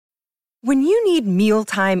When you need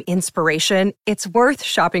mealtime inspiration, it's worth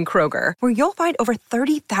shopping Kroger, where you'll find over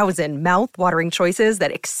 30,000 mouth-watering choices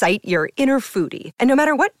that excite your inner foodie. And no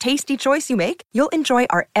matter what tasty choice you make, you'll enjoy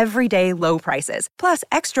our everyday low prices, plus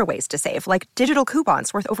extra ways to save, like digital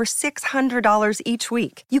coupons worth over $600 each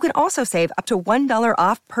week. You can also save up to $1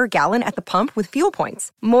 off per gallon at the pump with fuel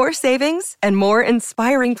points. More savings and more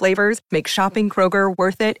inspiring flavors make shopping Kroger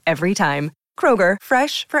worth it every time. Kroger,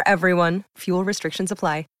 fresh for everyone. Fuel restrictions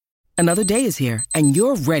apply. Another day is here, and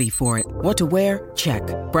you're ready for it. What to wear? Check.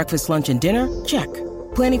 Breakfast, lunch, and dinner? Check.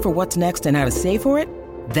 Planning for what's next and how to save for it?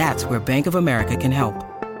 That's where Bank of America can help.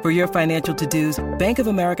 For your financial to-dos, Bank of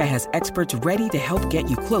America has experts ready to help get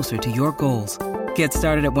you closer to your goals. Get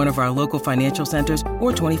started at one of our local financial centers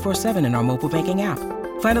or 24/7 in our mobile banking app.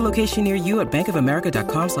 Find a location near you at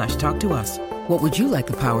bankofamerica.com/talktous. What would you like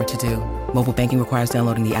the power to do? Mobile banking requires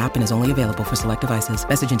downloading the app and is only available for select devices.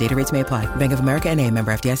 Message and data rates may apply. Bank of America NA,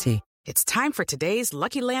 member FDIC. It's time for today's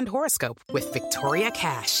Lucky Land horoscope with Victoria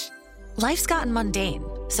Cash. Life's gotten mundane,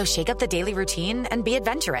 so shake up the daily routine and be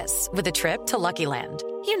adventurous with a trip to Lucky Land.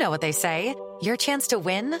 You know what they say, your chance to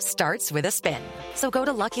win starts with a spin. So go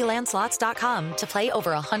to LuckyLandSlots.com to play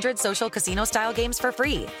over 100 social casino-style games for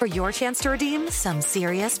free for your chance to redeem some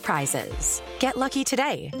serious prizes. Get lucky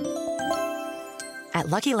today at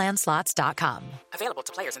LuckyLandSlots.com. Available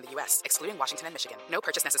to players in the U.S., excluding Washington and Michigan. No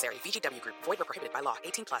purchase necessary. VGW Group. Void where prohibited by law.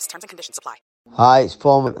 18+. Terms and conditions apply. Hi, it's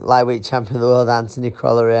former lightweight champion of the world, Anthony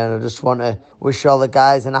Croller here, and I just want to wish all the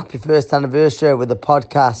guys an happy first anniversary with the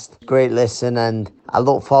podcast. Great listen, and I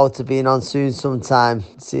look forward to being on soon sometime.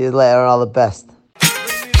 See you later, all the best.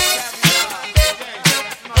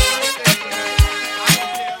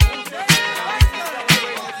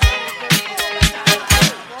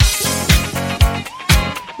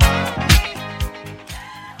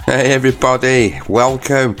 Hey everybody,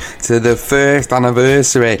 welcome to the first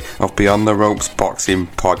anniversary of Beyond the Ropes Boxing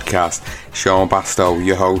Podcast. Sean Bastow,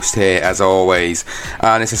 your host here as always,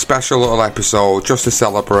 and it's a special little episode just to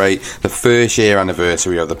celebrate the first year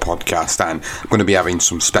anniversary of the podcast, and I'm going to be having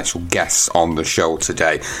some special guests on the show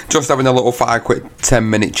today. Just having a little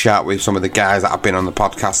 10-minute chat with some of the guys that have been on the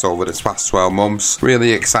podcast over the past 12 months.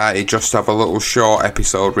 Really excited just to have a little short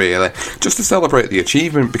episode really, just to celebrate the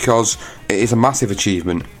achievement, because it is a massive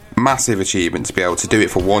achievement to be able to do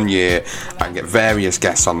it for 1 year and get various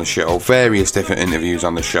guests on the show, various different interviews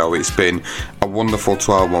on the show. It's been a wonderful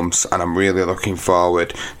 12 months and I'm really looking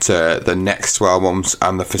forward to the next 12 months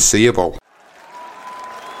and the foreseeable.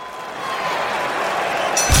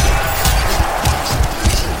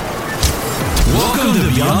 Welcome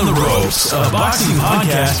to Beyond the Ropes, a boxing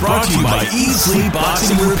podcast brought to you by Eat Sleep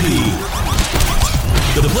Boxing Repeat.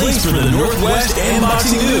 The place for the Northwest and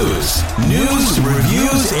boxing news,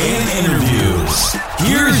 reviews, and interviews.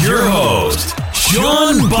 Here's your host,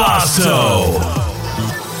 Sean Bastow.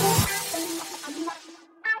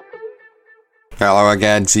 Hello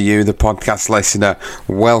again to you, the podcast listener.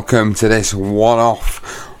 Welcome to this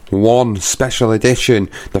one special edition,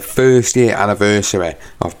 the first year anniversary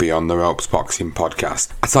of Beyond the Ropes Boxing Podcast.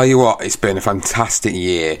 I tell you what, it's been a fantastic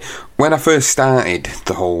year. When I first started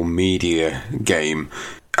the whole media game,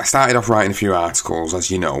 I started off writing a few articles,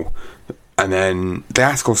 as you know, and then the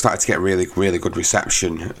articles started to get really, really good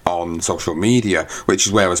reception on social media, which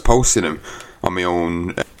is where I was posting them on my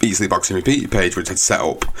own Eat Sleep Boxing Repeat page, which I'd set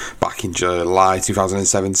up back in July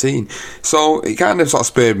 2017. So it kind of sort of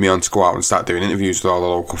spurred me on to go out and start doing interviews with all the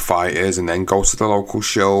local fighters and then go to the local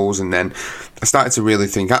shows, and then I started to really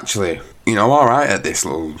think, actually, you know, I'm alright at this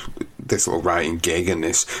little writing gig and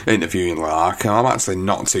this interviewing lark, and I'm actually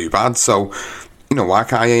not too bad. So, you know, why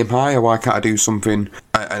can't I aim higher? Why can't I do something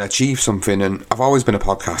and achieve something? And I've always been a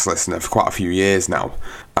podcast listener for quite a few years now,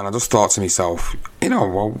 and I just thought to myself, you know,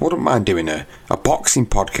 well, wouldn't mind doing a boxing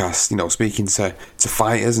podcast, you know, speaking to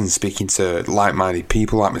fighters and speaking to like-minded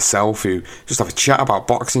people like myself who just have a chat about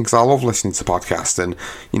boxing, because I love listening to podcasts, and,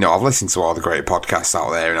 you know, I've listened to all the great podcasts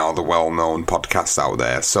out there and all the well-known podcasts out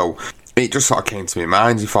there, so it just sort of came to my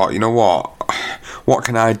mind. I thought, you know what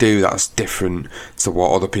can I do that's different to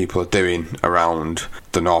what other people are doing around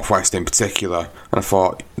the Northwest in particular? And I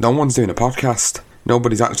thought, no one's doing a podcast.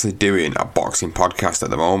 Nobody's actually doing a boxing podcast at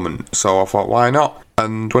the moment. So I thought, why not?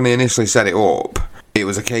 And when I initially set it up, it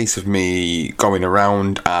was a case of me going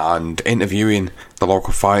around and interviewing the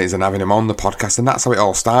local fighters and having them on the podcast, and that's how it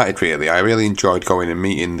all started, really. I really enjoyed going and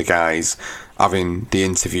meeting the guys, having the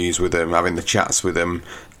interviews with them, having the chats with them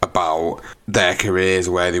about their careers,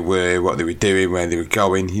 where they were, what they were doing, where they were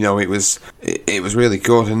going. You know, it was really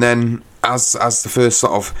good. And then as the first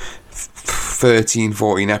sort of 13,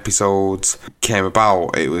 14 episodes came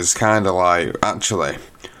about, it was kind of like, actually,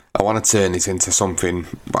 I want to turn this into something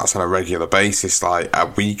that's on a regular basis, like a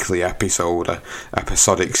weekly episode, a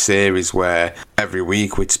episodic series where every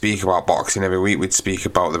week we'd speak about boxing, every week we'd speak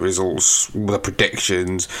about the results, the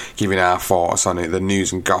predictions, giving our thoughts on it, the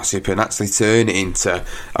news and gossip, and actually turn it into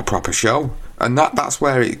a proper show. And that's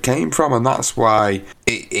where it came from, and that's why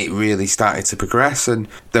it really started to progress. And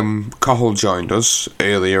then Cathal joined us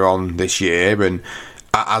earlier on this year, and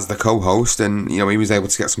as the co-host, and he was able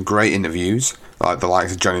to get some great interviews, like the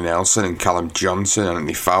likes of Johnny Nelson and Callum Johnson and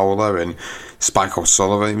Anthony Fowler and Spike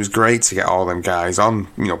O'Sullivan. It was great to get all them guys on,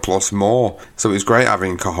 plus more. So it was great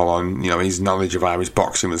having Cathal on. His knowledge of Irish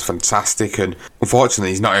boxing was fantastic, and unfortunately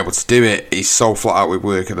he's not able to do it. He's so flat out with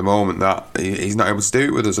work at the moment that he's not able to do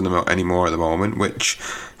it with us anymore at the moment, which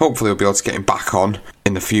hopefully we'll be able to get him back on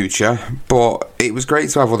in the future. But it was great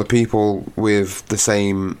to have other people with the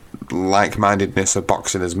same like-mindedness of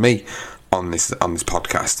boxing as me on this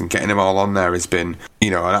podcast, and getting them all on there has been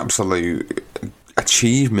an absolute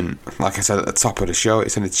achievement. Like I said at the top of the show,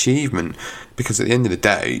 it's an achievement, because at the end of the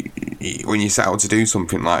day, when you set out to do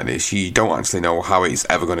something like this, you don't actually know how it's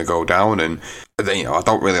ever going to go down. And I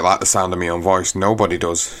don't really like the sound of my own voice. Nobody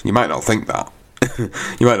does. You might not think that.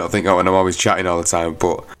 You might not think, and I'm always chatting all the time,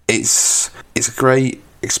 but it's a great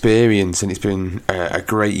experience, and it's been a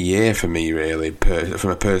great year for me, really,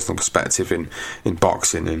 from a personal perspective in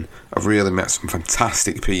boxing. And I've really met some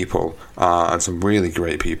fantastic people and some really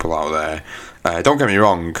great people out there. Don't get me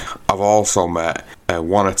wrong, I've also met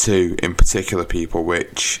one or two in particular people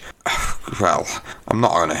which, well, I'm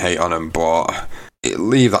not going to hate on them, but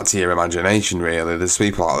leave that to your imagination, really. There's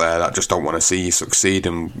people out there that just don't want to see you succeed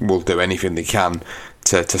and will do anything they can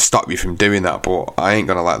to stop you from doing that, but I ain't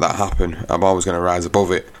going to let that happen. I'm always going to rise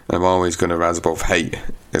above it. I'm always going to rise above hate,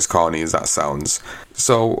 as corny as that sounds.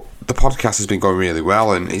 So the podcast has been going really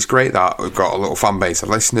well, and it's great that we've got a little fan base of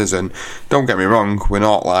listeners. And don't get me wrong, we're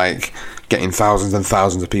not like getting thousands and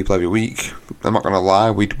thousands of people every week. I'm not going to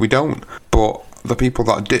lie, we don't. But the people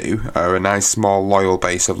that do are a nice, small, loyal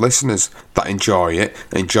base of listeners that enjoy it,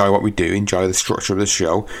 enjoy what we do, enjoy the structure of the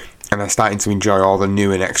show, and they're starting to enjoy all the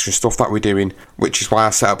new and extra stuff that we're doing, which is why I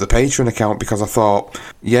set up the Patreon account, because I thought,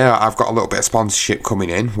 I've got a little bit of sponsorship coming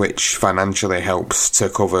in, which financially helps to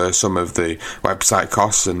cover some of the website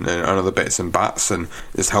costs and other bits and bats, and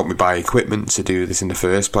it's helped me buy equipment to do this in the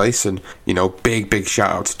first place. And, big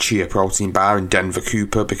shout out to Chia Protein Bar and Denver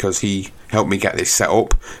Cooper, because he helped me get this set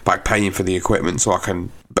up by paying for the equipment, so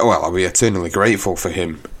I'll be eternally grateful for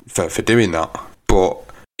him for doing that. But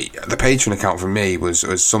the Patreon account for me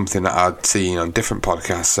was something that I'd seen on different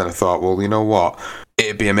podcasts, and I thought, well, you know what?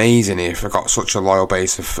 It'd be amazing if I got such a loyal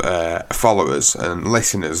base of followers and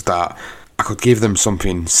listeners that I could give them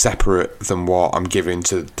something separate than what I'm giving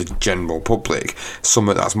to the general public,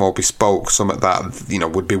 something that's more bespoke, something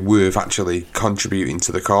that would be worth actually contributing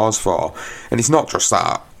to the cause for. And it's not just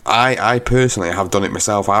that. I personally have done it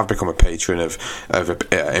myself. I've become a patron of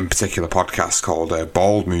in particular podcasts called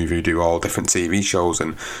Bald Move, who do all different TV shows,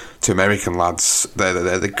 and two American lads.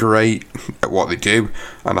 They're great at what they do,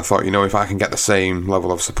 and I thought, if I can get the same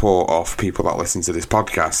level of support off people that listen to this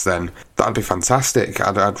podcast, then that'd be fantastic.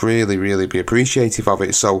 I'd really, really be appreciative of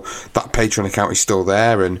it. So that Patreon account is still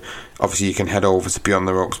there, and obviously you can head over to Beyond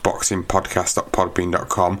the Ropes Boxing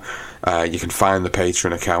Podcast.podbean.com. You can find the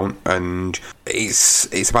Patreon account, and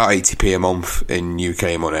it's about 80p a month in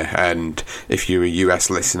UK money, and if you're a US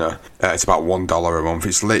listener, it's about $1 a month.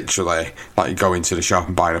 It's literally like going to the shop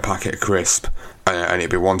and buying a packet of crisp, and it'd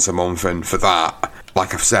be once a month. And for that,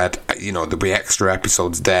 like I've said, there'll be extra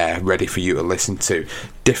episodes there ready for you to listen to,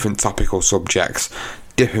 different topical subjects,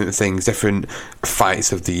 different things, different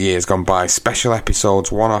fights of the years gone by, special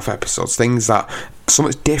episodes, one-off episodes, things that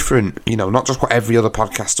something's different, not just what every other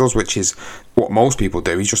podcast does, which is what most people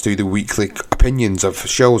do, is just do the weekly opinions of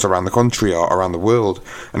shows around the country or around the world.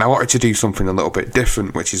 And I wanted to do something a little bit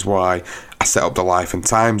different, which is why I set up the Life and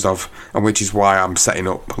Times of, and which is why I'm setting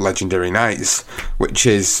up Legendary Nights, which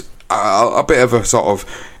is a bit of a sort of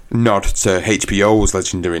nod to HBO's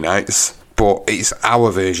Legendary Nights. But it's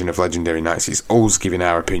our version of Legendary Nights. It's us giving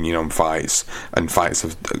our opinion on fights, and fights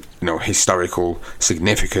of historical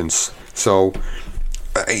significance. So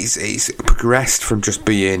it's progressed from just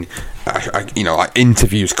being like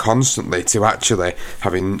interviews constantly to actually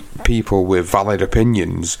having people with valid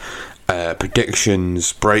opinions,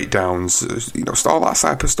 predictions, breakdowns, all that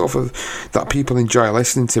type of stuff that people enjoy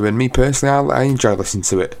listening to. And me personally, I enjoy listening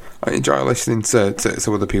to it. I enjoy listening to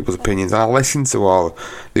other people's opinions, and I listen to all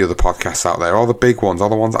the other podcasts out there, all the big ones, all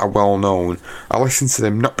the ones that are well known. I listen to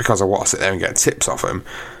them not because I want to sit there and get tips off them.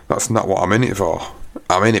 That's not what I'm in it for.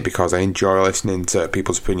 I'm in it because I enjoy listening to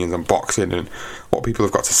people's opinions on boxing and what people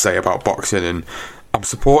have got to say about boxing, and I'm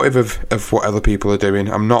supportive of what other people are doing.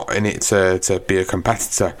 I'm not in it to be a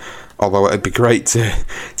competitor, although it'd be great to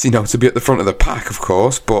be at the front of the pack, of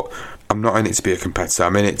course, but I'm not in it to be a competitor.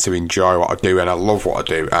 I'm in it to enjoy what I do, and I love what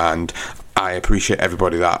I do, and I appreciate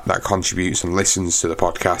everybody that contributes and listens to the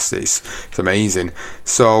podcast. It's amazing.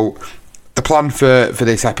 So the plan for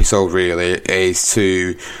this episode really is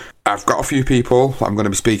I've got a few people I'm going to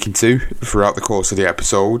be speaking to throughout the course of the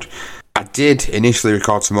episode. I did initially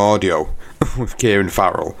record some audio with Kieran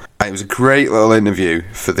Farrell, and it was a great little interview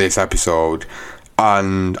for this episode,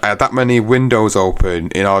 and I had that many windows open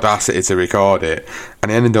in Audacity to record it,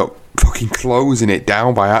 and I ended up fucking closing it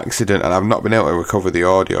down by accident, and I've not been able to recover the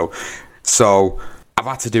audio, so I've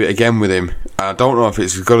had to do it again with him. I don't know if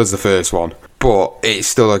it's as good as the first one, but it's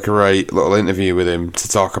still a great little interview with him to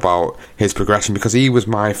talk about his progression, because he was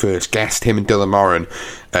my first guest, him and Dylan Moran.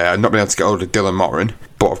 I've not been able to get hold of Dylan Moran,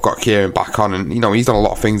 but I've got Kieran back on, and he's done a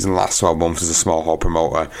lot of things in the last 12 months as a small hall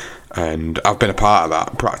promoter, and I've been a part of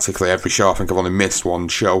that practically every show. I think I've only missed one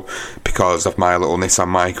show because of my little Nissan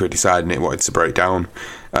Micra deciding it wanted to break down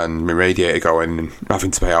and my radiator going and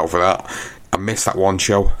having to pay out for that. I missed that one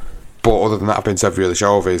show. But other than that, I've been to every other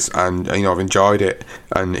show of his, and I've enjoyed it.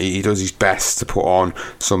 And he does his best to put on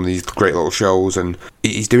some of these great little shows, and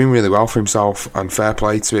he's doing really well for himself. And fair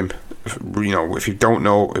play to him. If you don't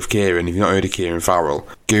know of Kieran, if you've not heard of Kieran Farrell,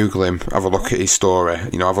 Google him, have a look at his story.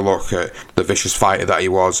 Have a look at the vicious fighter that he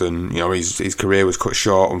was, and his career was cut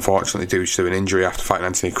short, unfortunately, due to an injury after fighting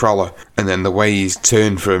Anthony Crolla. And then the way he's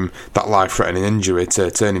turned from that life-threatening injury to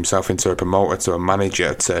turn himself into a promoter, to a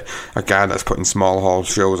manager, to a guy that's putting small hall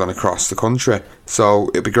shows on across the country. So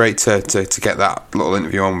it'd be great to get that little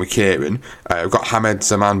interview on with Kieran. We've got Hamed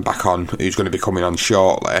Zaman back on, who's going to be coming on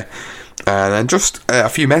shortly. And then just a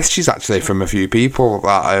few messages actually from a few people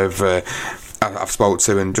that I've spoke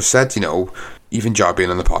to, and just said, you've enjoyed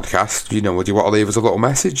being on the podcast. Would you want to leave us a little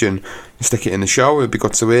message and stick it in the show? It'd be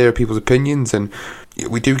good to hear people's opinions, and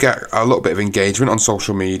we do get a little bit of engagement on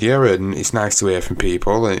social media, and it's nice to hear from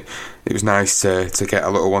people. And it was nice to get a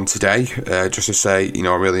little one today, just to say,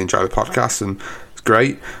 I really enjoy the podcast, and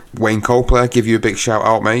great. Wayne Copeland, give you a big shout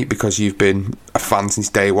out, mate, because you've been a fan since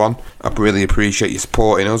day one. I really appreciate you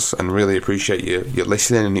supporting us, and really appreciate you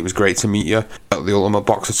listening, and it was great to meet you at the Ultimate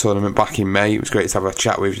Boxer tournament back in May. It was great to have a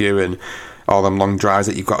chat with you, and all them long drives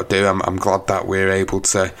that you've got to do. I'm glad that we're able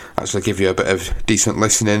to actually give you a bit of decent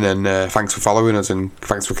listening, and thanks for following us, and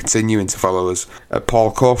thanks for continuing to follow us.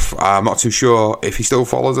 Paul Cuff, I'm not too sure if he still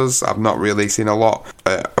follows us. I've not really seen a lot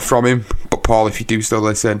from him, but Paul, if you do still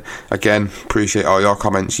listen, again, appreciate all your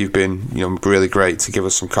comments. You've been really great to give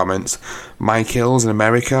us some comments. Mike Hills in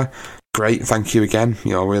America, great, thank you again. I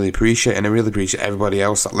really appreciate it, and I really appreciate everybody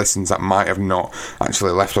else that listens that might have not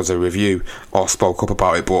actually left us a review or spoke up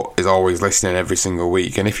about it, but is always listening every single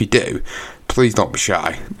week. And if you do, please don't be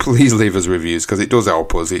shy. Please leave us reviews, because it does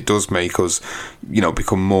help us. It does make us,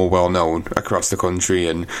 become more well known across the country,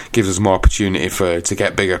 and gives us more opportunity to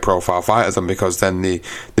get bigger profile fighters, and because then they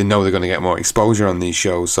know they're going to get more exposure on these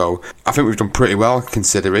shows. So I think we've done pretty well,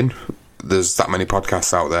 considering there's that many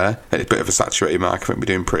podcasts out there. It's a bit of a saturated market. I think we're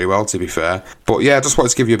doing pretty well, to be fair. But yeah, I just wanted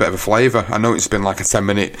to give you a bit of a flavour. I know it's been like a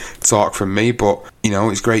 10-minute talk from me, but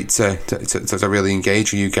it's great to really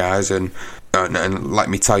engage with you guys and let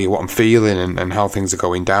me tell you what I'm feeling and how things are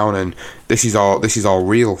going down. And this is all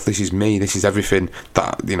real. This is me. This is everything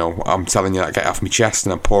that I'm telling you, that I get off my chest,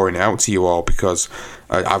 and I'm pouring it out to you all, because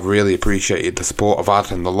I've really appreciated the support I've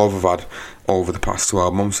had and the love I've had over the past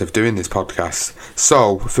 12 months of doing this podcast.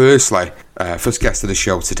 So firstly, first guest of the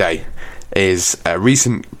show today is a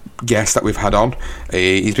recent guest that we've had on.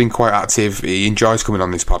 He's been quite active. He enjoys coming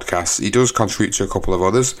on this podcast. He does contribute to a couple of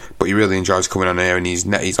others, but he really enjoys coming on here, and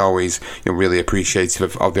he's always really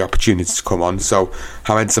appreciative of the opportunity to come on. So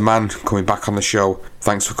Hamed Zaman coming back on the show.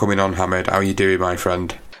 Thanks for coming on, Hamed. How are you doing, my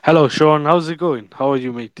friend? Hello, Sean. How's it going? How are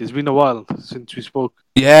you, mate? It's been a while since we spoke.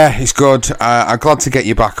 Yeah, it's good. I'm glad to get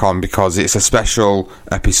you back on, because it's a special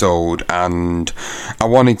episode, and I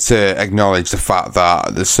wanted to acknowledge the fact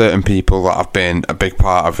that there's certain people that have been a big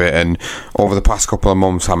part of it, and over the past couple of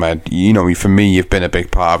months, Hamed, for me, you've been a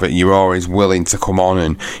big part of it. You're always willing to come on,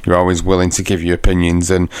 and you're always willing to give your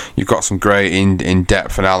opinions, and you've got some great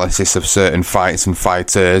in-depth analysis of certain fights and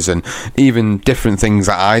fighters, and even different things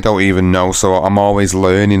that I don't even know, so I'm always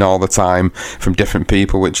learning all the time from different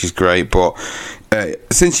people, which is great. But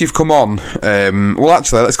since you've come on, well,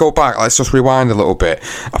 actually, let's go back. Let's just rewind a little bit.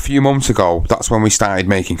 A few months ago, that's when we started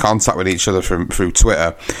making contact with each other through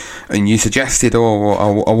Twitter, and you suggested,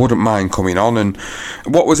 I wouldn't mind coming on. And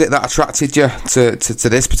what was it that attracted you to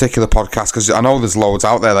this particular podcast? Because I know there's loads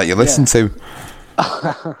out there that you listen to.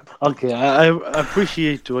 Okay, I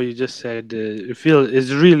appreciate what you just said. I feel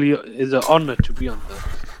is an honor to be on the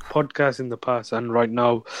podcast in the past and right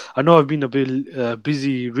now. I know I've been a bit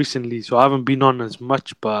busy recently, so I haven't been on as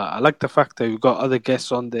much. But I like the fact that we've got other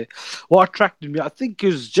guests on there. What attracted me, I think, it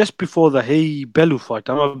was just before the Hey Bellew fight.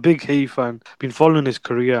 I'm a big Hey fan. Been following his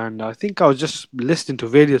career, and I think I was just listening to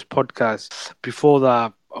various podcasts before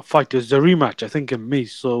that fight. It was the rematch, I think, in May.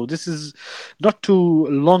 So this is not too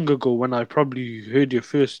long ago when I probably heard your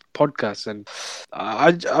first podcast, and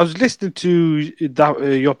I was listening to that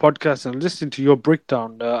your podcast and listening to your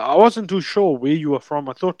breakdown. I wasn't too sure where you were from.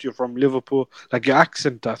 I thought you're from Liverpool. Like your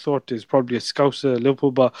accent, I thought is probably a Scouser,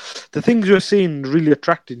 Liverpool. But the things you were saying really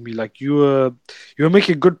attracted me. Like you were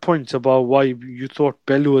making good points about why you thought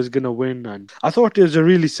Bellew was gonna win, and I thought it was a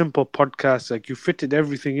really simple podcast. Like you fitted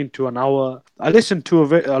everything into an hour. I listened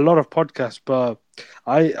to a lot of podcasts, but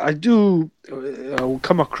I do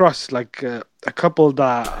come across like a couple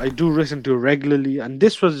that I do listen to regularly, and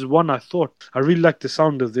this was one I thought I really like the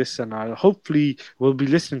sound of this, and I hopefully will be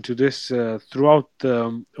listening to this throughout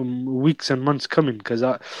the weeks and months coming, because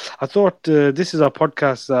I thought this is a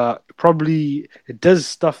podcast that probably it does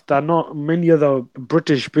stuff that not many other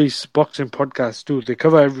British-based boxing podcasts do. They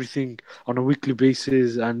cover everything on a weekly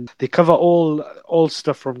basis, and they cover all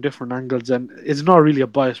stuff from different angles, and it's not really a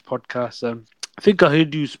biased podcast. I think I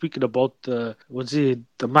heard you speaking about the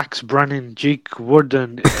Max Brannan, Jake Wood,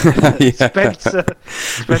 and Spencer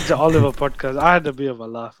Oliver podcast. I had a bit of a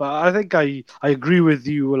laugh. I think I agree with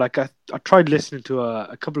you. Like I tried listening to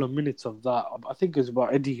a couple of minutes of that. I think it was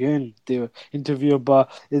about Eddie Hearn, the interview, but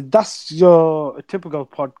that's your typical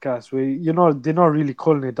podcast where they're not really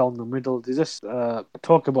calling it down the middle. They just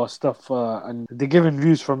talk about stuff and they're giving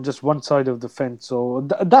views from just one side of the fence. So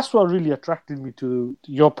that's what really attracted me to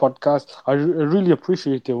your podcast. I really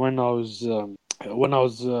appreciate it when I was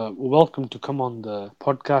welcome to come on the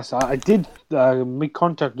podcast. I did make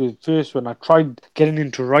contact with first when I tried getting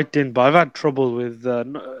into writing, but I've had trouble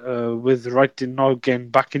with writing now, getting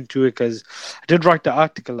back into it, because I did write the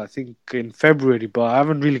article I think in February, but I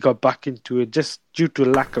haven't really got back into it just due to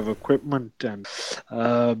lack of equipment, and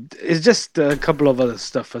it's just a couple of other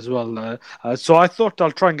stuff as well. So I thought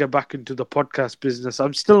I'll try and get back into the podcast business.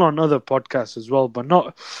 I'm still on other podcasts as well, but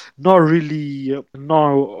not really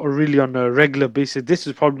on a regular basis. This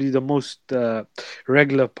is probably the most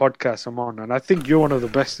regular podcast I'm on, and I think you're one of the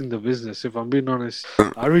best in the business, if I'm being honest.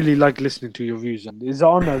 I really like listening to your views, and it's an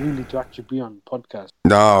honor really to actually be on podcast.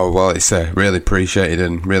 No, well, it's really appreciated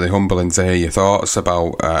and really humbling to hear your thoughts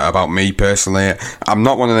about me personally. I'm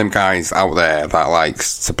not one of them guys out there that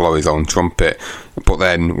likes to blow his own trumpet, but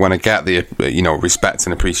then when I get the respect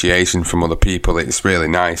and appreciation from other people, it's really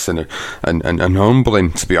nice and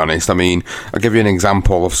humbling, to be honest. I mean, I'll give you an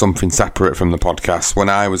example of something separate from the podcast. When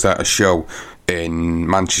I was at a show in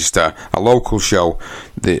Manchester, a local show,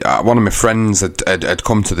 one of my friends had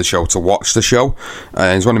come to the show to watch the show.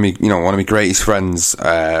 He's one of my greatest friends,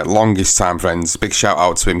 longest time friends. Big shout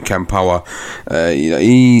out to him, Ken Power.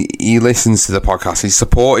 He listens to the podcast. He's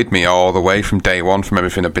supported me all the way from day one, from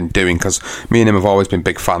everything I've been doing, because me and him have always been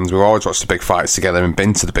big fans. We've always watched the big fights together and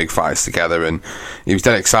been to the big fights together, and he was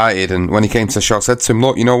dead excited. And when he came to the show, I said to him,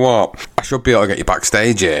 look, you know what, I should be able to get you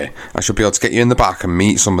backstage here. I should be able to get you in the back and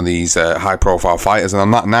meet some of these high profile fighters. And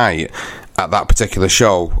on that night, at that particular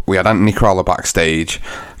show, we had Anthony Crolla backstage,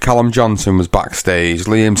 Callum Johnson was backstage,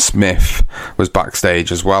 Liam Smith was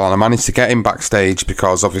backstage as well, and I managed to get him backstage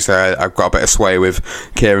because obviously I've got a bit of sway with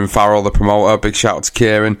Kieran Farrell, the promoter. Big shout out to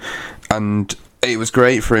Kieran, and it was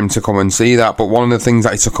great for him to come and see that. But one of the things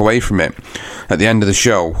that he took away from it at the end of the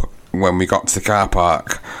show, when we got to the car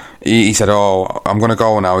park, he said, oh, I'm going to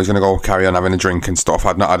go now. He's going to go carry on having a drink and stuff.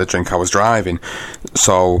 I'd not had a drink, I was driving.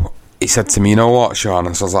 So he said to me, you know what, Sean?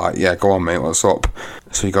 And so I was like, yeah, go on, mate, what's up?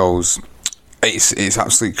 So he goes, it's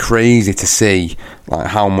absolutely crazy to see like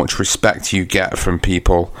how much respect you get from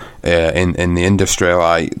people in the industry,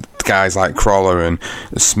 like guys like Crolla and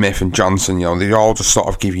Smith and Johnson. They all just sort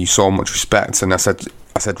of give you so much respect. And I said,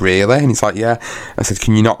 really? And he's like, yeah. I said,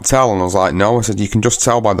 can you not tell? And I was like, no. I said, you can just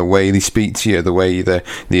tell by the way they speak to you, the way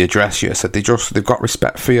they address you. I said, they've got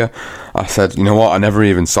respect for you. I said, you know what, I never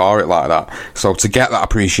even saw it like that. So to get that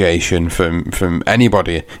appreciation from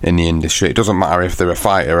anybody in the industry, it doesn't matter if they're a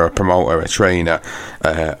fighter, a promoter, a trainer,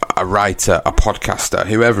 a writer, a podcaster,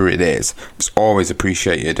 whoever it is, it's always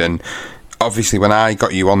appreciated. And obviously when I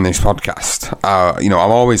got you on this podcast,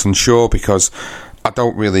 I'm always unsure because I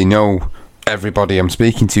don't really know everybody I'm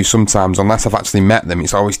speaking to sometimes. Unless I've actually met them,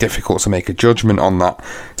 it's always difficult to make a judgment on that.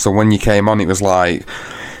 So when you came on, it was like,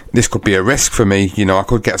 this could be a risk for me. You know, I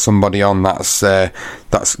could get somebody on that's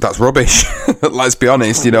rubbish. Let's be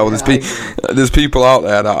honest. You know, there's people out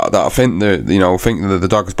there that think that the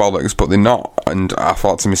dog's bollocks, but they're not. And I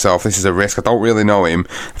thought to myself, this is a risk. I don't really know him.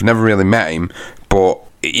 I've never really met him, but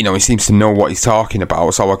he seems to know what he's talking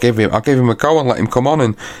about. So I'll give him a go and let him come on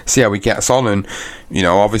and see how he gets on. And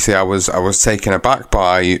obviously, I was taken aback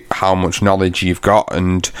by how much knowledge you've got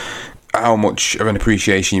and how much of an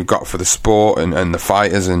appreciation you've got for the sport and the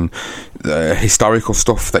fighters and the historical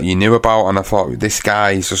stuff that you knew about. And I thought, this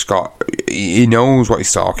guy's just he knows what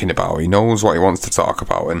he's talking about. He knows what he wants to talk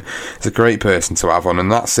about, and it's a great person to have on.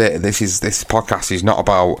 And that's it. This podcast is not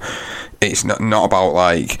about. It's not about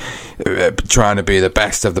like trying to be the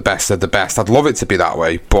best of the best of the best. I'd love it to be that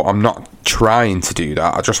way, but I'm not trying to do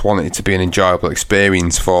that. I just want it to be an enjoyable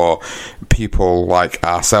experience for people like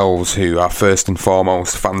ourselves who are first and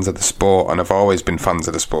foremost fans of the sport and have always been fans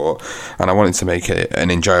of the sport. And I wanted to make it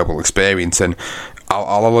an enjoyable experience. And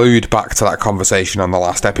I'll allude back to that conversation on the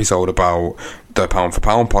last episode about the Pound for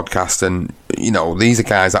Pound podcast, and these are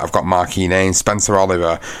guys that have got marquee names. Spencer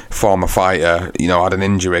Oliver, former fighter, had an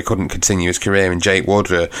injury, couldn't continue his career, and Jake Wood,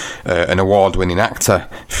 an award-winning actor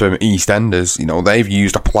from EastEnders. They've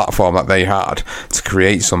used a platform that they had to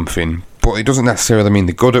create something. But it doesn't necessarily mean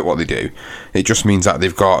they're good at what they do. It just means that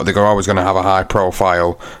they're always going to have a high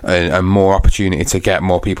profile and more opportunity to get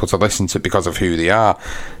more people to listen to because of who they are.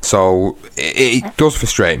 So it does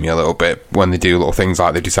frustrate me a little bit when they do little things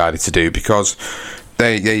like they've decided to do, because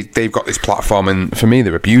they've got this platform, and for me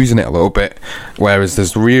they're abusing it a little bit, whereas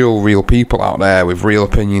there's real people out there with real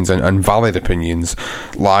opinions and valid opinions,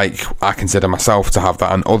 like I consider myself to have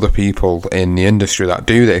that, and other people in the industry that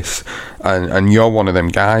do this, and you're one of them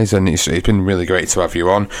guys, and it's been really great to have you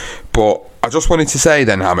on. But I just wanted to say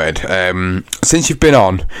then, Hamed, since you've been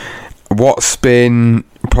on, what's been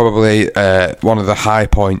probably one of the high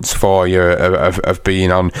points for you of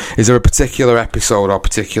being on? Is there a particular episode or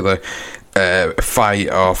particular fight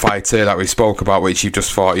or fighter that we spoke about which you've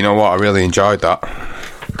just thought, I really enjoyed that?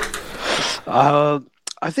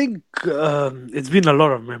 I think it's been a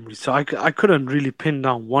lot of memories, so I couldn't really pin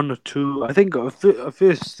down one or two. I think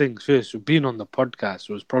first things first, being on the podcast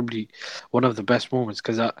was probably one of the best moments,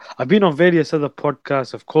 because I've been on various other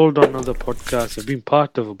podcasts, I've called on other podcasts, I've been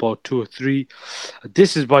part of about 2 or 3.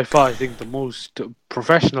 This is by far, I think, the most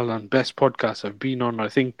professional and best podcast I've been on. I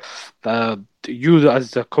think you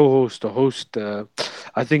as the co-host or host, I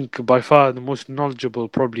think by far the most knowledgeable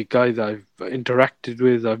probably guy that I've interacted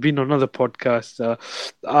with. I've been on other podcasts.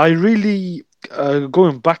 I really,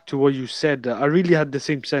 going back to what you said, I really had the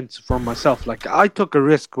same sense from myself. Like, I took a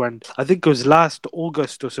risk when, I think it was last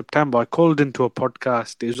August or September, I called into a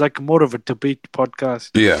podcast. It was like more of a debate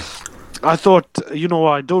podcast. Yeah. I thought,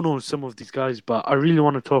 I don't know some of these guys, but I really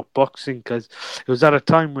want to talk boxing, because it was at a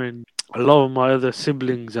time when a lot of my other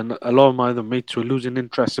siblings and a lot of my other mates were losing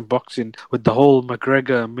interest in boxing with the whole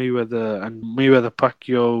McGregor,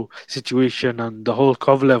 Mayweather-Pacquiao situation and the whole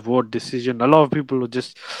Kovalev Ward decision. A lot of people were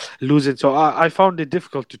just losing. So I found it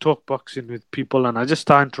difficult to talk boxing with people, and I just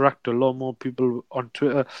started to interact with a lot more people on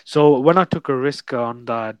Twitter. So when I took a risk on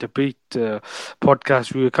the debate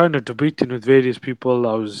podcast, we were kind of debating with various people.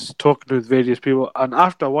 I was talking with various people, and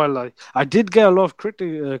after a while, I did get a lot of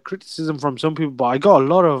criticism from some people, but I got a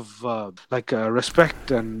lot of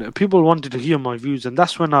respect, and people wanted to hear my views, and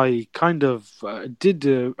that's when I kind of did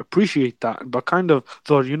appreciate that, but kind of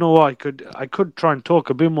thought, I could try and talk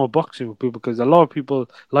a bit more boxing with people, because a lot of people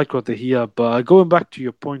like what they hear. But going back to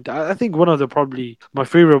your point, I think one of the probably my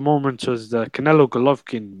favorite moments was the Canelo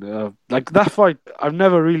Golovkin. Like that fight, I've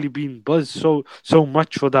never really been buzzed so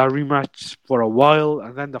much for that rematch for a while,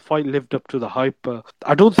 and then the fight lived up to the hype.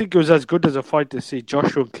 I don't think it was as good as a fight as, say,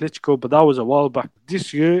 Joshua and Klitschko, but that was a while back.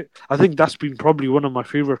 This year, I think that's been probably one of my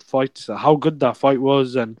favorite fights. How good that fight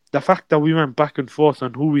was, and the fact that we went back and forth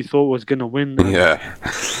on who we thought was going to win. Yeah.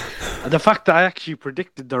 The fact that I actually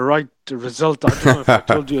predicted the right result, I don't know if I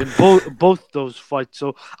told you, in both those fights.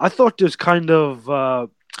 So I thought it was kind of...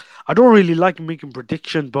 I don't really like making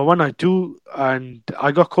predictions, but when I do, and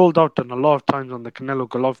I got called out on a lot of times on the Canelo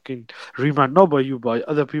Golovkin rematch, not by you, by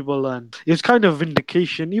other people, and it was kind of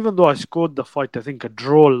vindication. Even though I scored the fight, I think a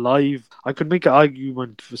draw live, I could make an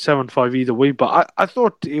argument for 7-5 either way, but I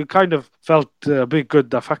thought it kind of felt a bit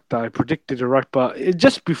good, the fact that I predicted it right. But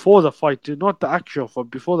just before the fight, not the actual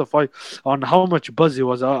fight, before the fight, on how much buzz it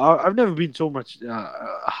was, I've never been so much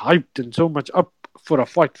hyped and so much up for a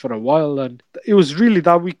fight for a while, and it was really,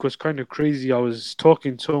 that week was kind of crazy. I was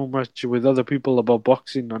talking so much with other people about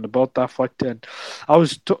boxing and about that fight, and I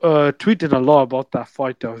was tweeting a lot about that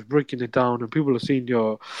fight. I was breaking it down, and people are saying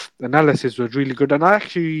your analysis was really good, and I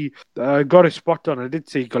actually got a spot on. I did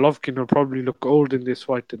say Golovkin will probably look old in this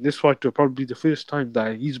fight, and this fight will probably be the first time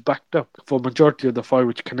that he's backed up for majority of the fight,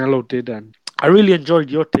 which Canelo did, and I really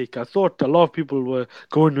enjoyed your take. I thought a lot of people were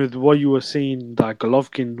going with what you were saying, that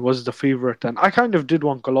Golovkin was the favourite. And I kind of did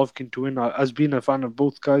want Golovkin to win, as being a fan of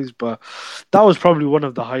both guys. But that was probably one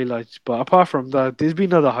of the highlights. But apart from that, there's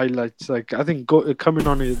been other highlights. Like, I think coming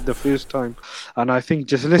on it the first time. And I think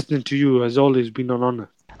just listening to you has always been an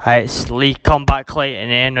honour. Hi, it's Lee Combat Clayton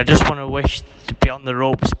here, and I just want to wish the Beyond the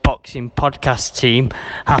Ropes Boxing Podcast team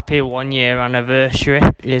happy 1 year anniversary.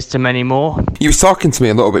 Here's to many more. You were talking to me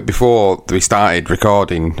a little bit before we started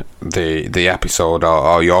recording the episode,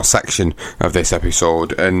 or your section of this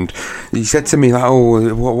episode, and you said to me, like,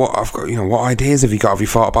 "Oh, what I've got, what ideas have you got? Have you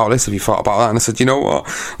thought about this? Have you thought about that?" And I said, "You know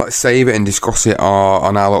what? Let's save it and discuss it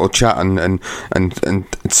on our little chat and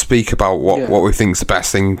speak about what we think's the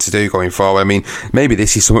best thing to do going forward." I mean, maybe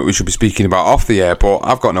this is something we should be speaking about off the air, but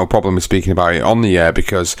I've got no problem with speaking about it on the air,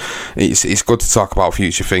 because it's good to talk about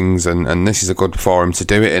future things, and this is a good forum to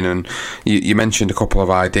do it in. And you mentioned a couple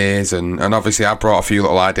of ideas, and obviously I brought a few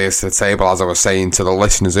little ideas to the table, as I was saying to the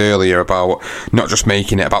listeners earlier, about not just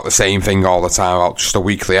making it about the same thing all the time, about just a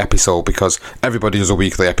weekly episode, because everybody does a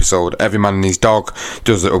weekly episode. Every man and his dog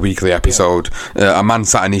does a weekly episode. A man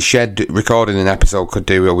sat in his shed recording an episode could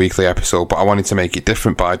do a weekly episode, but I wanted to make it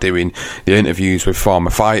different by doing the interviews with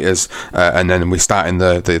former fighters, and then we're starting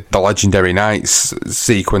the Legendary Nights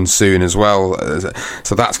sequence soon as well,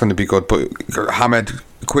 so that's going to be good. But Hamed,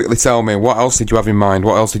 quickly tell me, what else did you have in mind?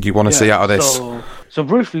 What else did you want to see out of this? So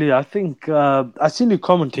briefly, I think I seen you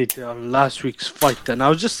commentate on last week's fight, and I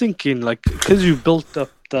was just thinking, like, because you built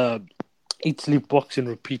up the Eat, Sleep, Box and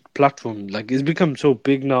Repeat platform, like, it's become so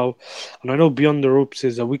big now, and I know Beyond the Ropes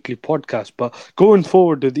is a weekly podcast, but going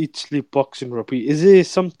forward with Eat, Sleep, Box and Repeat, is there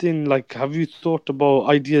something, like, have you thought about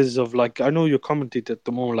ideas of, like, I know you're commentating at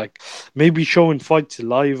the moment, like, maybe showing fights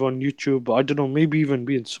live on YouTube, I don't know, maybe even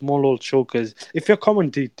being small old show, because if you're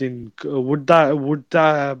commentating, would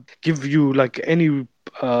that give you, like, any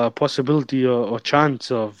possibility or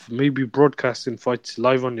chance of maybe broadcasting fights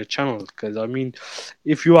live on your channel? Because I mean,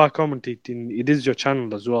 if you are commentating, it is your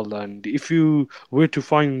channel as well, and if you were to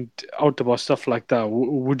find out about stuff like that,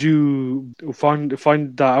 would you find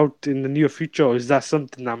that out in the near future, or is that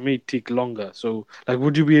something that may take longer? So, like,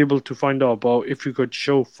 would you be able to find out about if you could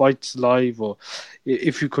show fights live, or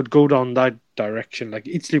if you could go down that direction, like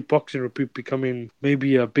Eat, Sleep, Box and Repeat becoming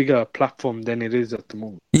maybe a bigger platform than it is at the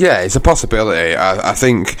moment? Yeah, it's a possibility. I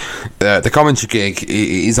think the commentary gig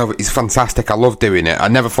is fantastic. I love doing it. I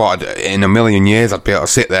never thought in a million years I'd be able to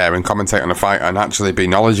sit there and commentate on a fight and actually be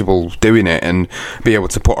knowledgeable doing it, and be able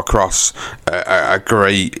to put across a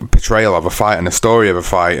great portrayal of a fight and a story of a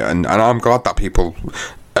fight, and I'm glad that people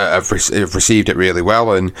have received it really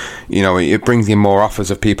well, and it brings in more offers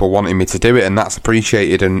of people wanting me to do it, and that's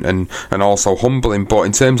appreciated and also humbling. But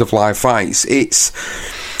in terms of live fights, it's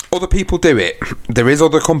other people do it. There is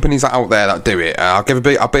other companies out there that do it. I'll give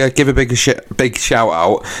a big shout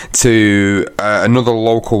out to another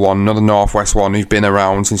local one, another Northwest one who's been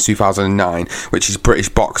around since 2009, which is British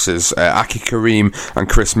Boxers, Aki Kareem and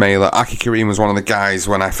Chris Mailer. Aki Kareem was one of the guys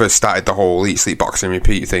when I first started the whole Eat, Sleep, Box and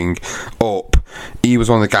Repeat thing up. He was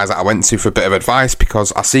one of the guys that I went to for a bit of advice,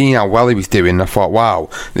 because I seen how well he was doing, and I thought, wow,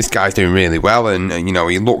 this guy's doing really well, and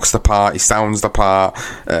he looks the part, he sounds the part.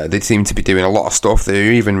 They seem to be doing a lot of stuff.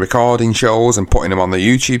 They're even recording shows and putting them on the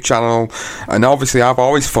YouTube channel, and obviously I've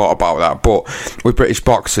always thought about that. But with British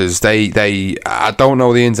Boxers, they I don't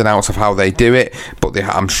know the ins and outs of how they do it, but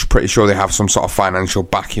I'm pretty sure they have some sort of financial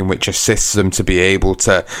backing which assists them to be able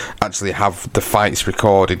to actually have the fights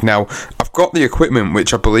recorded. Now, I've got the equipment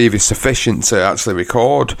which I believe is sufficient to actually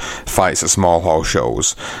record fights at small hall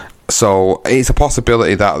shows. So it's a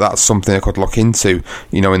possibility that that's something I could look into,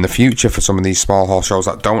 in the future for some of these small hall shows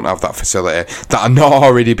that don't have that facility, that are not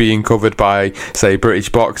already being covered by, say, British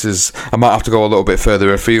Boxers. I might have to go a little bit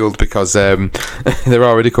further afield, because they're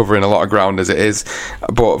already covering a lot of ground as it is.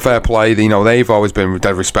 But fair play, they've always been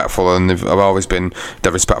dead respectful, and I've always been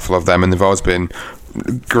dead respectful of them, and they've always been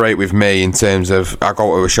great with me in terms of, I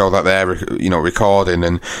go to a show that they're recording,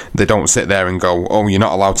 and they don't sit there and go, oh, you're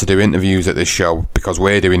not allowed to do interviews at this show because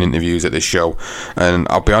we're doing interviews at this show. And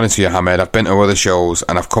I'll be honest with you, Hamed, I've been to other shows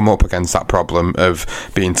and I've come up against that problem of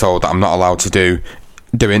being told that I'm not allowed to do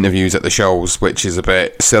do interviews at the shows, which is a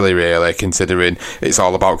bit silly really, considering it's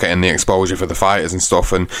all about getting the exposure for the fighters and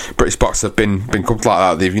stuff. And British boxers have been come like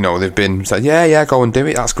that. They've been said, yeah, go and do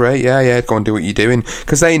it, that's great, yeah, go and do what you're doing,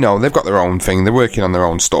 because they know they've got their own thing, they're working on their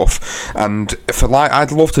own stuff. And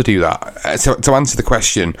I'd love to do that. To answer the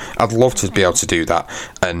question, I'd love to be able to do that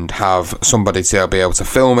and have somebody to be able to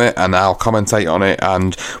film it, and I'll commentate on it,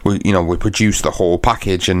 and we produce the whole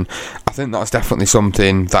package. And I think that's definitely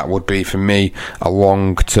something that would be, for me, a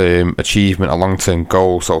long-term achievement, a long-term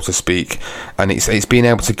goal, so to speak. And it's being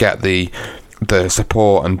able to get the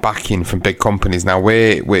support and backing from big companies. Now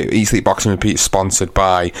we're Eat Sleep Boxing Repeat, sponsored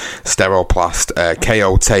by Steroplast,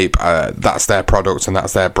 KO tape. That's their product and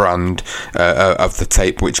that's their brand of the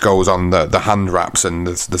tape, which goes on the hand wraps, and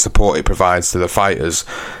the support it provides to the fighters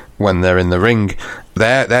when they're in the ring.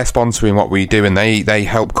 They're sponsoring what we do, and they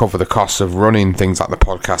help cover the costs of running things like the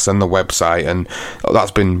podcast and the website, and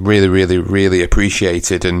that's been really, really, really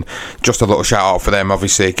appreciated. And just a little shout out for them,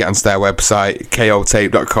 obviously. Get onto their website,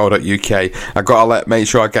 kotape.co.uk. I've got to make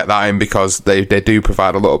sure I get that in, because they do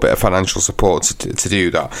provide a little bit of financial support to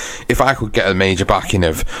do that. If I could get a major backing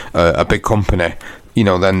of a big company,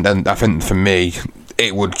 then I think for me,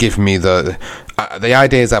 it would give me the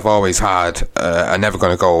ideas I've always had are never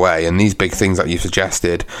going to go away, and these big things that you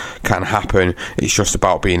suggested can happen. It's just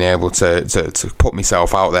about being able to put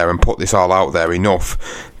myself out there and put this all out there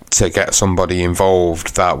enough to get somebody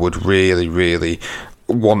involved that would really, really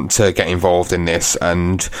want to get involved in this.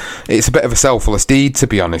 And it's a bit of a selfless deed, to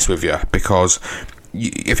be honest with you, because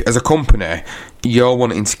if as a company you're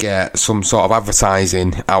wanting to get some sort of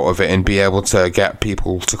advertising out of it and be able to get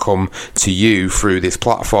people to come to you through this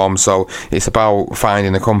platform. So it's about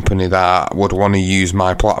finding a company that would want to use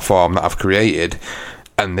my platform that I've created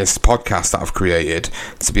and this podcast that I've created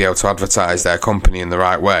to be able to advertise their company in the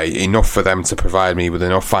right way, enough for them to provide me with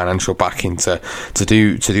enough financial backing to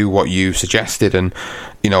do what you suggested. And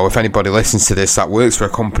if anybody listens to this that works for a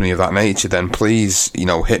company of that nature, then please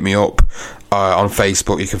hit me up. On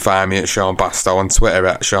Facebook, you can find me at Sean Bastow, on Twitter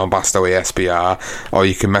at Sean Bastow ESBR, or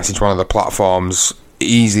you can message one of the platforms.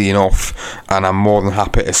 Easy enough, and I'm more than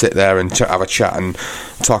happy to sit there and have a chat and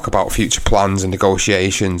talk about future plans and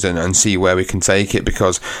negotiations and see where we can take it,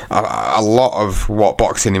 because a lot of what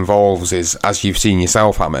boxing involves is, as you've seen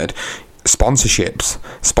yourself, Ahmed, sponsorships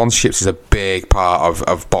is a big part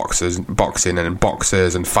of boxing and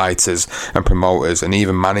boxers and fighters and promoters and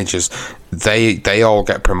even managers. They all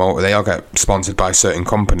get promoted, they all get sponsored by certain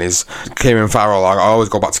companies. Kieran Farrell, I always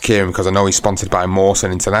go back to Kieran because I know he's sponsored by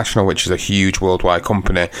Mawson International, which is a huge worldwide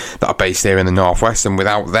company that are based here in the Northwest, and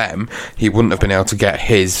without them he wouldn't have been able to get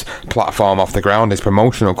his platform off the ground, his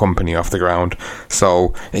promotional company off the ground.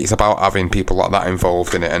 So it's about having people like that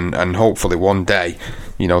involved in it, and hopefully one day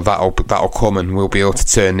that'll come, and we'll be able to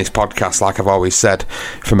turn this podcast, like I've always said,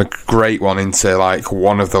 from a great one into like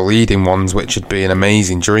one of the leading ones, which would be an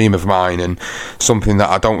amazing dream of mine and something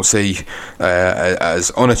that I don't see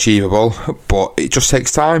as unachievable, but it just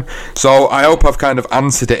takes time. So I hope I've kind of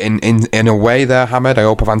answered it in a way there, Hamed. I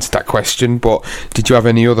hope I've answered that question, but did you have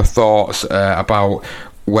any other thoughts about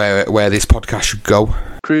where this podcast should go?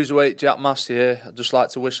 Cruiserweight Jack Massey here. I'd just like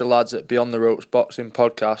to wish the lads at Beyond the Ropes Boxing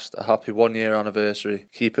Podcast a happy 1 year anniversary.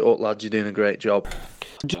 Keep it up, lads, you're doing a great job.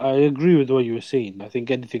 I agree with what you were saying. I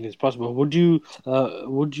think anything is possible. Would you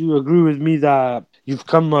agree with me that you've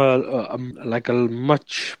come a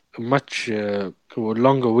much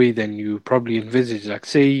longer way than you probably envisaged? Like,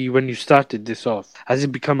 say, when you started this off, has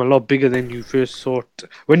it become a lot bigger than you first thought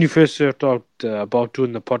when you first set out about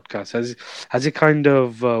doing the podcast? Has it kind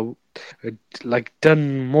of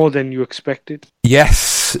done more than you expected?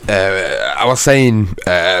 Yes. I was saying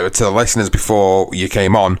to the listeners before you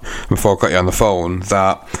came on, before I got you on the phone,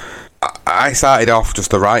 that I started off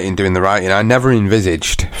just doing the writing. I never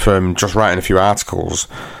envisaged, from just writing a few articles,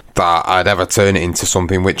 that I'd ever turn it into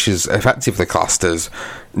something which is effectively classed as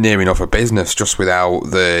near enough a business, just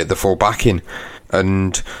without the full backing.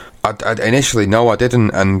 And I initially, no, I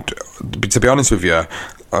didn't. And to be honest with you,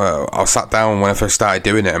 I sat down when I first started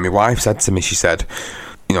doing it, and my wife said to me, she said,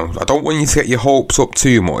 I don't want you to get your hopes up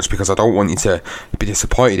too much, because I don't want you to be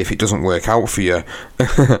disappointed if it doesn't work out for you.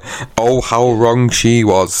 Oh, how wrong she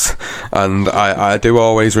was. And I do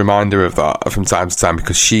always remind her of that from time to time,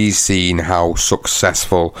 because she's seen how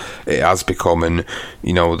successful it has become, and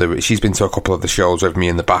you know, she's been to a couple of the shows with me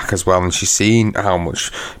in the back as well, and she's seen how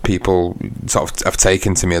much people sort of have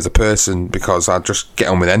taken to me as a person, because I just get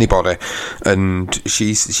on with anybody, and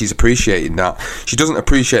she's appreciating that. She doesn't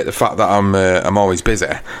appreciate the fact that I'm always busy,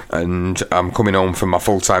 and I'm coming home from my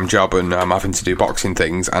full-time job, and I'm having to do boxing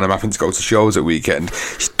things, and I'm having to go to shows at weekend.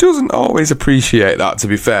 She doesn't always appreciate that, to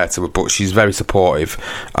be fair to her, but she's very supportive,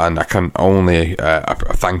 and I can only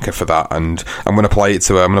thank her for that. And I'm going to play it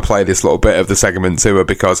to her. I'm going to play this little bit of the segment to her,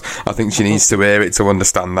 because I think she needs to hear it to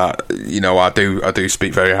understand that, you know, I do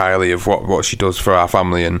speak very highly of what she does for our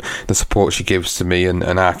family and the support she gives to me and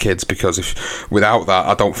our kids, because without that,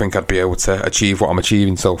 I don't think I'd be able to achieve what I'm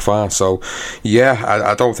achieving so far. So yeah,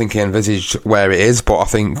 I don't think I envisaged where it is, but I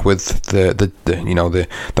think with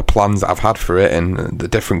the plans that I've had for it, and the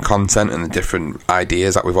different content and the different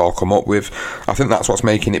ideas that we've all come up with, I think that's what's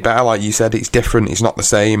making it better. Like you said, it's different, it's not the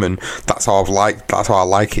same, and that's how I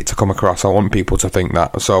like it to come across. I want people to think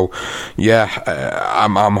that. So yeah,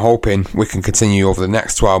 I'm hoping we can continue over the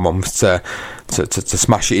next 12 months to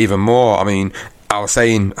smash it even more. I mean, I was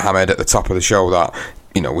saying, Hamed, at the top of the show that,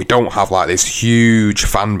 you know, we don't have like this huge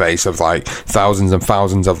fan base of like thousands and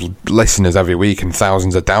thousands of listeners every week and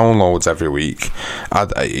thousands of downloads every week.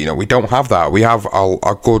 You know, we don't have that. We have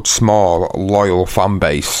a good, small, loyal fan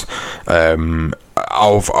base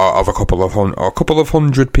of a couple of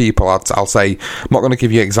hundred people. I'll say, I'm not going to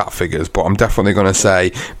give you exact figures, but I'm definitely going to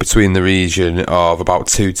say between the region of about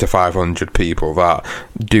 200 to 500 people that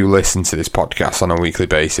do listen to this podcast on a weekly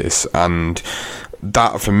basis. And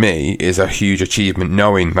that for me is a huge achievement,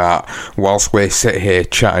 knowing that whilst we sit here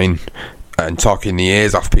chatting and talking the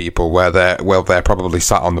ears off people where they're probably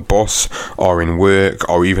sat on the bus or in work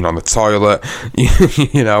or even on the toilet,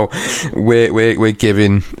 you know, we're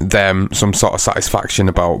giving them some sort of satisfaction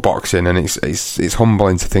about boxing, and it's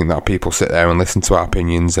humbling to think that people sit there and listen to our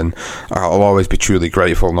opinions. And I'll always be truly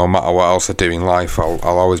grateful, no matter what else I do in life. I'll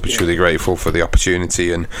always be truly grateful for the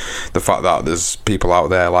opportunity and the fact that there's people out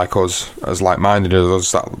there like us, as like-minded as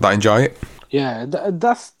us, that enjoy it. Yeah,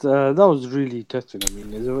 that was really touching. I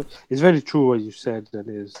mean, it's very true what you said.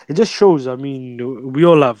 It just shows. I mean, we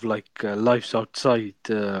all have like lives outside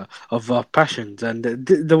of our passions, and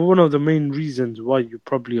the one of the main reasons why you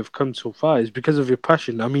probably have come so far is because of your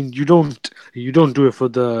passion. I mean, you don't do it for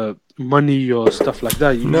the money or stuff like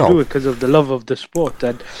that. You do it because of the love of the sport.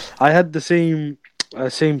 And I had the same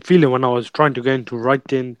feeling when I was trying to get into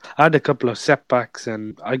writing. I had a couple of setbacks,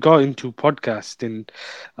 and I got into podcasting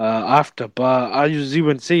after. But I was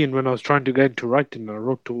even saying, when I was trying to get into writing, I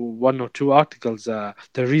wrote 1 or 2 articles. The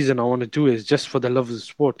reason I want to do it is just for the love of the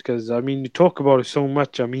sport. Because I mean, you talk about it so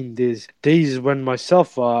much. I mean, there's days when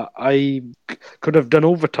myself, I could have done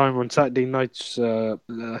overtime on Saturday nights. I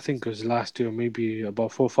think it was last year, maybe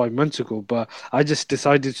about 4 or 5 months ago. But I just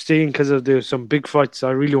decided to stay in because there were some big fights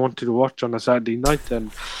I really wanted to watch on a Saturday night.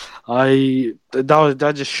 And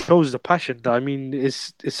that just shows the passion. I mean,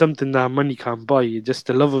 it's something that money can't buy. Just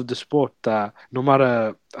the love of the sport. That no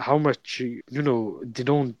matter how much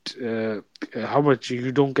how much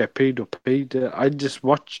you don't get paid or paid. I just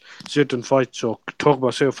watch certain fights or talk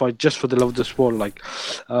about certain fights just for the love of the sport. Like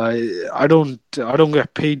I don't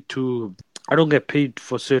get paid to. I don't get paid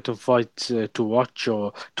for certain fights to watch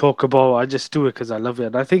or talk about. I just do it because I love it.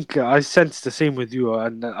 And I think I sense the same with you.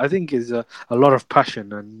 And I think it's a lot of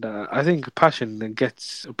passion. And I think passion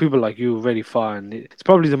gets people like you very far. And it's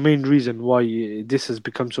probably the main reason why this has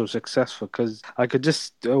become so successful. Because I could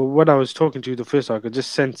just, when I was talking to you the first time, I could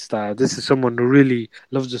just sense that this is someone who really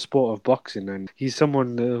loves the sport of boxing. And he's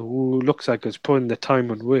someone who looks like he's putting the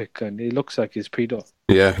time and work. And it looks like he's paid off.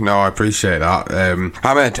 Yeah, no, I appreciate that.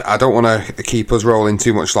 Hamed, I don't want to keep us rolling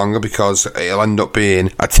too much longer because it'll end up being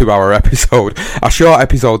a 2-hour episode. A short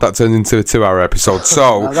episode that turns into a 2-hour episode.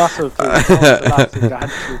 So no, that's okay.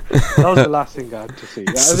 That was the last thing I had to say.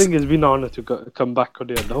 I think it's been an honour to come back on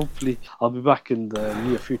here, and hopefully I'll be back in the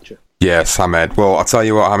near future. Yes, Hamed. Well, I'll tell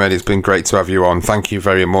you what, Hamed, it's been great to have you on. Thank you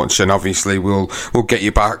very much. And obviously we'll get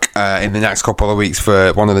you back in the next couple of weeks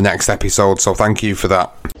for one of the next episodes. So thank you for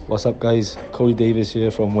that. What's up, guys? Corey Davis here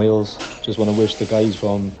from Wales. Just want to wish the guys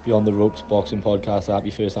from Beyond the Ropes Boxing Podcast a happy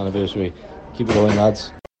first anniversary. Keep it going,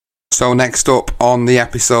 lads. So next up on the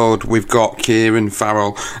episode, we've got Kieran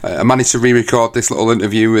Farrell. I managed to re-record this little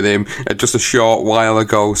interview with him just a short while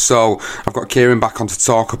ago. So I've got Kieran back on to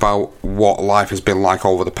talk about what life has been like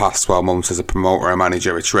over the past 12 months as a promoter, a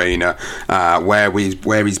manager, a trainer, where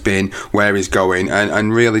he's been, where he's going,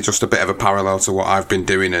 and really just a bit of a parallel to what I've been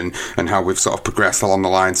doing and how we've sort of progressed along the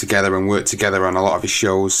line together and worked together on a lot of his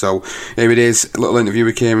shows. So here it is, a little interview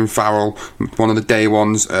with Kieran Farrell, one of the day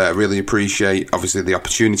ones. Really appreciate, obviously, the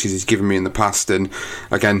opportunities he's given me in the past. And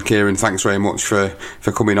again, Kieran, thanks very much for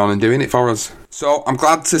coming on and doing it for us. So I'm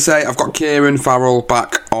glad to say I've got Kieran Farrell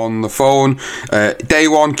back on the phone. Day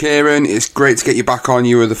one, Kieran, it's great to get you back on.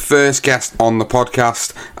 You were the first guest on the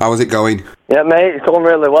podcast. How is it going? Yeah, mate, it's going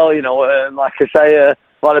really well. Like I say, a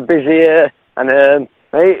lot of busy here, and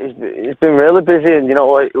mate, it's been really busy, and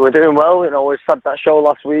we're doing well. We had that show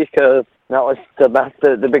last week. That was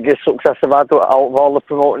the biggest success I've had out of all the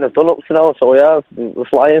promoting I've done up to now. So yeah, we're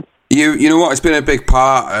flying. You know what, it's been a big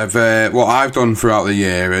part of what I've done throughout the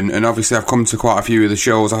year, and obviously I've come to quite a few of the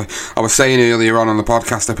shows. I was saying earlier on the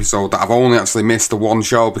podcast episode that I've only actually missed the one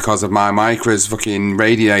show because of my Micra's fucking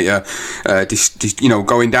radiator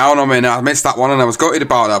going down on me, and I missed that one, and I was gutted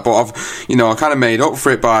about that, but I kind of made up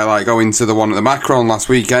for it by going to the one at the Macron last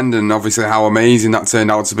weekend, and obviously how amazing that turned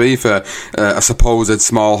out to be for a supposed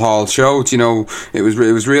small hall show. It was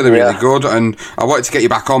really, really good, and I wanted to get you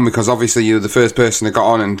back on because obviously you're the first person that got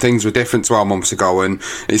on, and things were different 12 months ago, and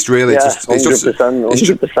it's really just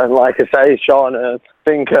 100%. Like I say, Sean, I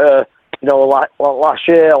think last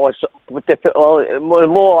year I was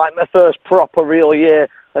more like my first proper real year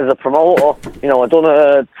as a promoter. I'd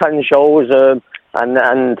done 10 shows, and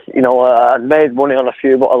I'd made money on a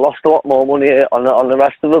few, but I lost a lot more money on the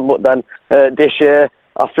rest of them. But then this year,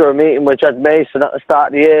 after a meeting with Jed Mason at the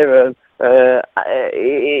start of the year,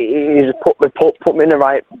 he's put me in the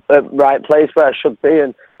right place where I should be,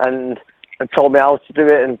 and told me how to do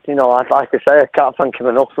it. And like I say, I can't thank him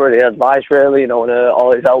enough for the advice, really. And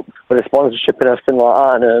all his help with the sponsorship and everything like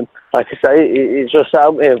that. And like I say, he's just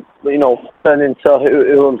helped me, turn into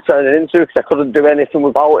who I'm turning into, because I couldn't do anything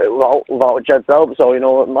without Jed's help. So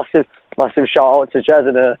massive shout out to Jed.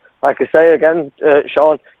 And like I say again,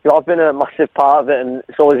 Sean, you have been a massive part of it, and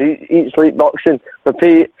so is Eat Sleep Boxing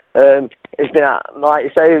Repeat. It's been, like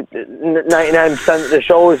you say, 99% of the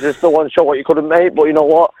shows is the one show what you couldn't make, but you know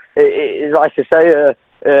what? It's like I say,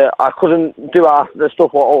 I couldn't do half the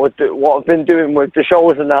stuff what I've been doing with the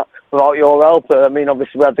shows and that without your help. I mean,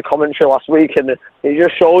 obviously we had the commentary last week, and it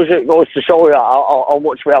just goes to show you how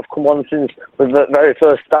much we have come on since we very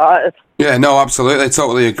first started. Yeah, no, absolutely, I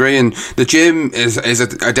totally agree. And the gym is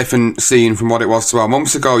a different scene from what it was 12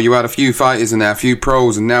 months ago. You had a few fighters in there, a few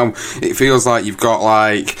pros, and now it feels like you've got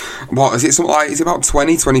is it about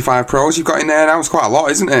 20, 25 pros you've got in there now? It's quite a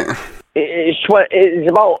lot, isn't it? It's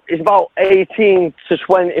about 18 to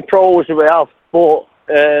 20 pros we have, but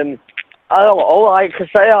I don't know, like I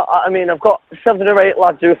say, I mean, I've got 7 or 8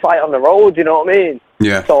 lads who fight on the road, you know what I mean?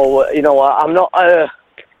 Yeah. So, I'm not,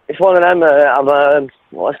 it's one of them, I'm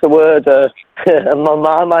what's the word, I'm a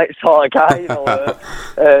Marmite sort of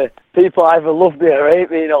guy, people either love me or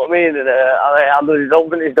hate me, you know what I mean? And I don't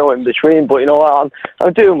think there's no in between, but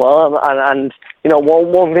I'm doing well, and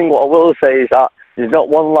one thing what I will say is that there's not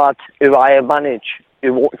one lad who I manage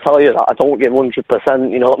who won't tell you that I don't give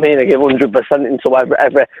 100%, you know what I mean? I give 100% into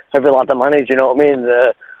every lad I manage, you know what I mean?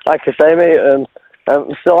 Like I say, mate,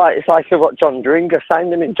 it's like I've got John Dring. I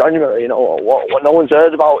signed him in January, what no one's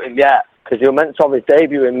heard about him yet, because he was meant to have his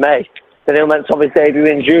debut in May, then he was meant to have his debut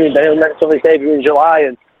in June, then he was meant to have his debut in July,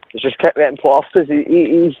 and it's just kept getting put off because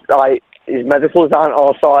he's like, his medicals aren't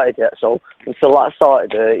all sorted yet, so until that's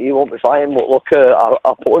sorted, he won't be fighting. But look,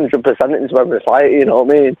 I'll put 100% into every fight, you know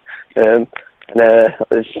what I mean?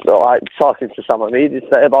 It's like talking to Sam Hamidi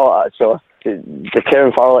today about that, so the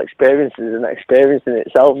Kieran Farrell experience is an experience in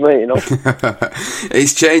itself, mate,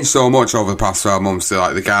 It's changed so much over the past 12 months,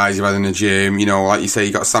 the guys you've had in the gym, like you say,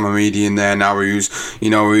 you got Sam Hamidi in there now who's,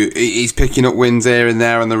 he's picking up wins here and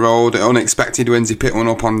there on the road, unexpected wins. He picked one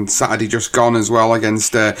up on Saturday just gone as well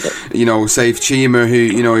against, Saif Chima,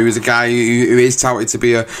 who, he was a guy who is touted to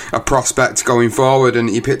be a prospect going forward, and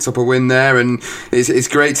he picked up a win there, and it's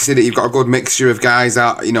great to see that you've got a good mixture of guys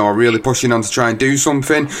that, are really pushing on to try and do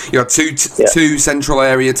something. You had two central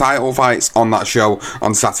area title fights on that show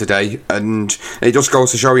on Saturday, and it just goes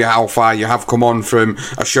to show you how far you have come on from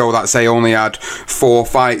a show that, say, only had 5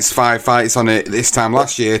 fights on it this time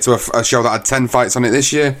last year to a show that had 10 fights on it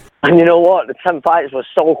this year. And you know what? The 10 fights were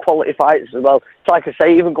so quality fights as well. It's like I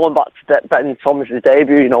say, even going back to Ben Thomas's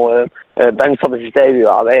debut, Ben Thomas's debut,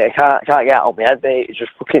 mate, I can't get out of my head, mate. It's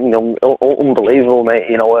just fucking unbelievable, mate.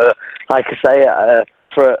 Like I say,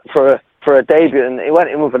 for a debut, and he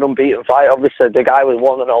went in with an unbeaten fight. Obviously, the guy was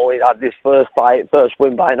 1-0. He had his first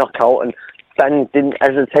win by knockout, and Ben didn't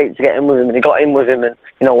hesitate to get in with him, and he got in with him, and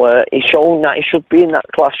he's shown that he should be in that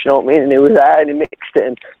clash, you know what I mean? And he was there, and he mixed it,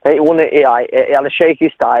 and he won it. He had a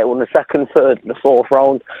shaky start. He won the second, third, and the 4th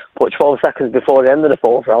round, but 12 seconds before the end of the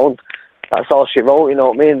 4th round, that's all she wrote, you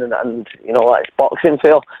know what I mean? And it's boxing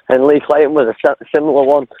feel. And Lee Clayton was a similar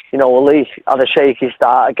one. Lee had a shaky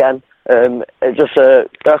start again, It just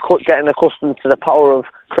getting accustomed to the power of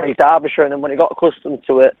Craig Derbyshire, and then when he got accustomed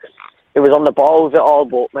to it, it was on the ball with it all.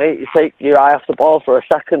 But mate, you take your eye off the ball for a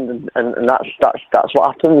second, and that's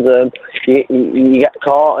what happens. You get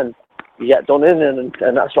caught and you get done in,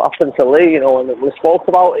 and that's what happened to Lee, you know. And we spoke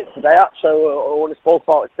about it today. Actually, we spoke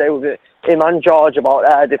about it today with him and George about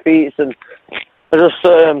their defeats, and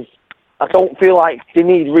I don't feel like they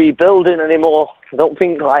need rebuilding anymore. I don't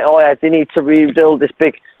think like, oh yeah, they need to rebuild this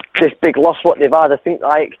big loss what they've had. I think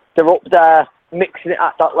like they're up there mixing it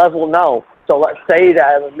at that level now. So let's stay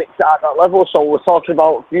there and mix it at that level. So we're talking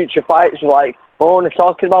about future fights. Like we're only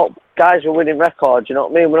talking about guys with winning records. You know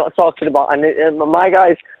what I mean? We're not talking about and my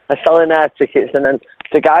guys are selling their tickets, and then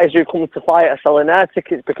the guys who come to fight are selling their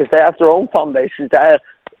tickets because they have their own fan bases. They're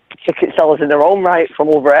ticket sellers in their own right from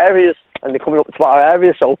other areas, and they're coming up to our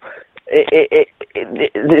area. So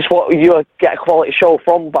it's what you get a quality show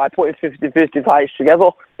from by putting 50-50 fights together.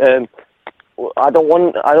 I don't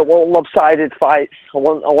want lopsided fights. I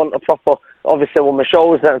want a proper. Obviously, with my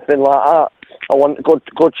shows and everything like that, I want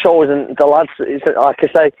good shows. And the lads, like I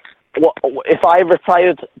say, if I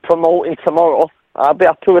retired promoting tomorrow, I'd be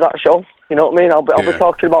happy with that show. You know what I mean? I'll be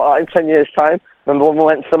talking about that in 10 years' time. Remember when we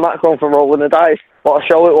went to the Macron for Rolling the Dice? What a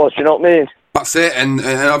show it was. You know what I mean? That's it, and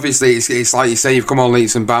obviously it's like you say, you've come on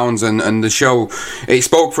leaps and bounds, and the show, it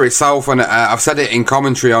spoke for itself. And I've said it in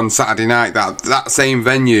commentary on Saturday night that same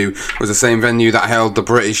venue was the same venue that held the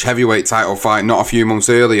British heavyweight title fight not a few months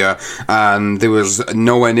earlier, and there was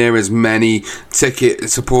nowhere near as many ticket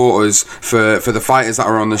supporters for the fighters that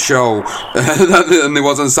were on the show than there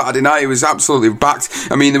was on Saturday night. It was absolutely packed.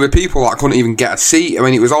 I mean, there were people that couldn't even get a seat. I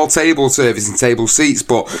mean, it was all table service and table seats,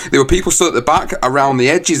 but there were people stood at the back, around the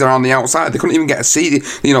edges, around the outside. They couldn't even get a seat.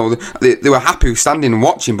 You know, they were happy standing and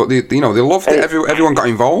watching, but they loved it. Everyone got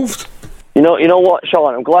involved. You know what,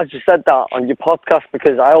 Sean? I'm glad you said that on your podcast,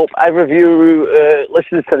 because I hope every viewer who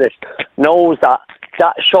listens to this knows that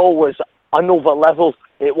show was another level.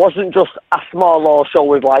 It wasn't just a small law show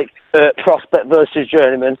with like prospect versus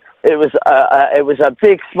journeyman. It was a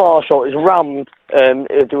big small show. It was rammed.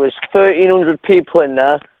 There was 1,300 people in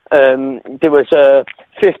there. There was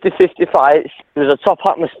 50-50 fights. There was a top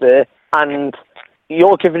atmosphere. And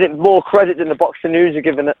you're giving it more credit than the Boxing News are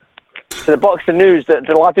giving it. So the Boxing News, the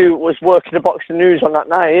lad who was working the Boxing News on that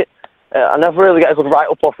night, I never really get a good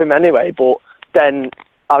write-up off him anyway, but then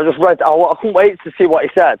I just read, I couldn't wait to see what he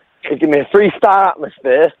said. He gave me a 3-star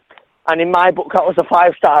atmosphere, and in my book that was a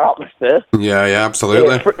 5-star atmosphere. Yeah,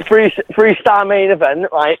 absolutely. 3-star main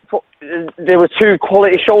event, like, there were 2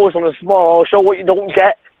 quality shows on a small show. What you don't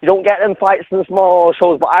get them fights in the small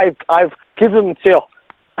shows, but I've given them to you.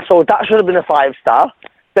 So that should have been a 5-star.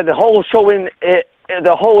 Then the whole show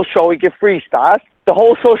he gave 3 stars. The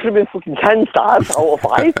whole show should have been fucking 10 stars out of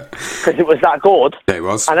 5 because it was that good. Yeah, it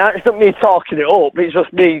was. And that's not me talking it up. It's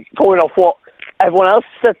just me going off what everyone else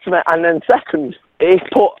said to me. And then second, he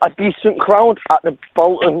put a decent crowd at the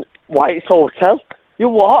Bolton Whites Hotel. You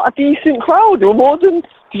what? A decent crowd? You're more than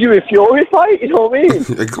Fury fight. You know what I mean?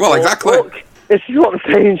 Well, exactly. Look, this is what I'm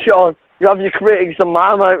saying, Sean. You have your critics and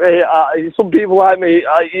mine like me. Some people like me.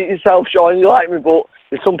 Yourself, Sean, you like me, but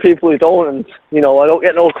there's some people who don't, and I don't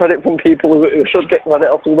get no credit from people who should get credit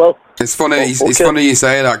off as well. It's funny. It's funny you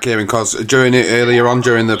say that, Kieran, because earlier on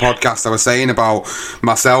during the podcast, I was saying about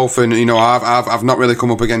myself, and I've not really come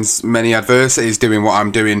up against many adversities doing what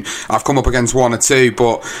I'm doing. I've come up against 1 or 2,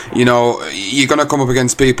 but you're gonna come up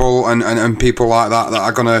against people and people like that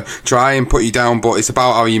are gonna try and put you down. But it's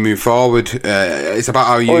about how you move forward. It's about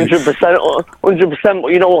how you 100%.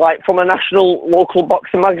 Like from a national local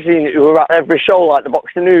boxing magazine who are at every show, like the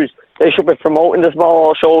Boxing News, they should be promoting the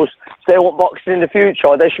small shows. If they want boxing in the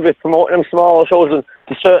future, they should be promoting them small shows, and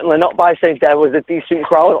certainly not by saying there was a decent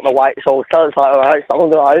crowd at the Whites Hotel. It's like, alright,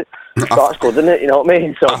 sounds alright. So that's good, isn't it? You know what I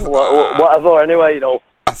mean? So whatever, anyway,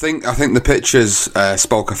 I think the pictures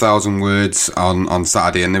spoke 1,000 words on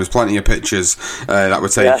Saturday, and there was plenty of pictures that were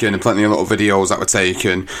taken, and plenty of little videos that were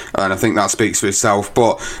taken, and I think that speaks for itself.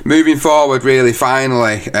 But moving forward, really,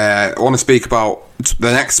 finally, I want to speak about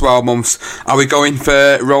the next 12 months. Are we going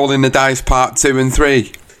for Rolling the Dice Part 2 and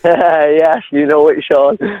 3? Yes, you know it,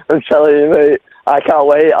 Sean. I'm telling you, mate. I can't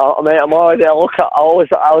wait. I'm already.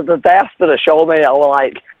 The day after the show, mate,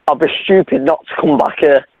 I'll be stupid not to come back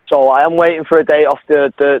here. So I am waiting for a date off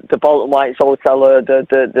the Bolton Whites Hotel,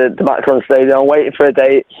 the Macron Stadium. I'm waiting for a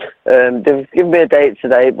date. They've given me a date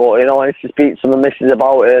today, but I need to speak to my missus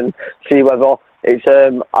about it and see whether it's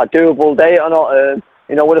a doable date or not.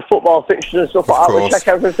 With the football fixtures and stuff like that, we'll check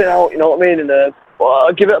everything out. You know what I mean? And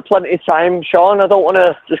I'll give it plenty of time, Sean. I don't want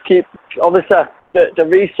to just keep. Obviously, the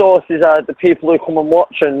resources are the people who come and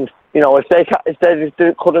watch, and if they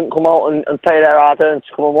just couldn't come out and pay their hard earned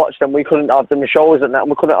to come and watch them, we couldn't have them shows and that, and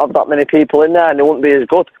we couldn't have that many people in there, and they wouldn't be as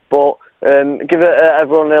good. But give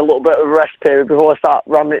everyone a little bit of a rest period before I start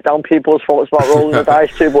ramming it down people's throats about rolling the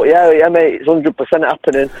dice too. But yeah, mate, it's 100%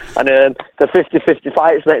 happening, and the 50-50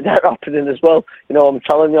 fights, mate, they're happening as well. I'm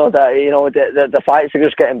telling you that the fights are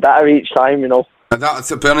just getting better each time. And that,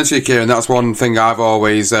 to be honest with you, Kieran, that's one thing I've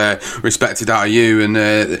always respected out of you. And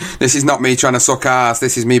this is not me trying to suck ass.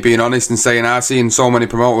 This is me being honest and saying I've seen so many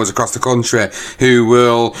promoters across the country who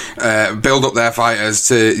will build up their fighters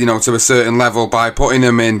to a certain level by putting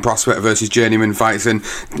them in prospect versus journeyman fights. And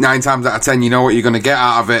 9 times out of 10, you know what you're going to get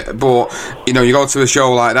out of it. But you go to a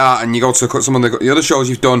show like that, and you go to some of the other shows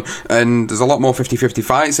you've done, and there's a lot more 50-50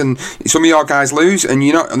 fights, and some of your guys lose. And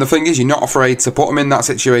and the thing is, you're not afraid to put them in that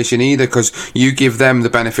situation either, because you give them the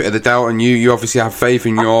benefit of the doubt, and you obviously have faith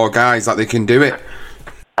in your guys that they can do it.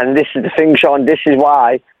 And this is the thing, Sean, this is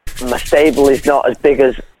why my stable is not as big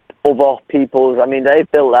as other people's. I mean, they've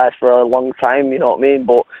built theirs for a long time, you know what I mean,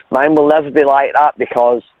 but mine will never be like that,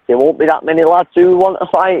 because there won't be that many lads who want to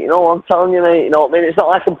fight, I'm telling you, mate, you know what I mean. It's not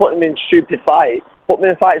like I'm putting them in stupid fights. Put me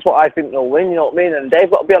in fights what I think they'll win, you know what I mean, and they've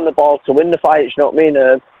got to be on the ball to win the fights, you know what I mean.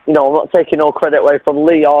 I'm not taking no credit away from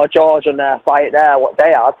Lee or George on their fight there, what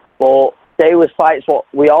they had, but they was fights what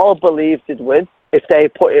we all believed they'd win. If they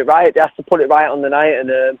put it right, they have to put it right on the night. And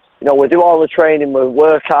we do all the training, we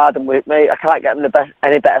work hard, and I can't get them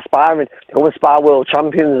any better sparring. They go and spar world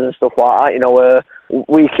champions and stuff like that.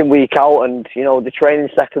 Week in, week out, and the training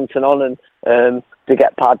second to none, and to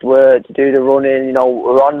get pad work, to do the running.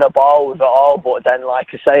 We're on the ball with it all. But then, like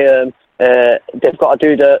I say, they've got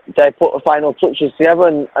to they put the final touches together,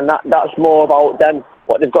 and that's more about them,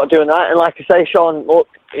 what they've got to do in that. And like I say, Sean, look,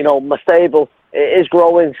 my stable, it is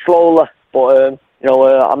growing slowly, but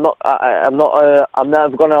I'm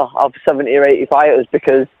never gonna have 70 or 80 fighters,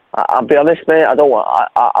 because I'll be honest, mate,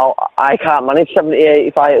 I can't manage 70 or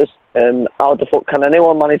 80 fighters. How the fuck can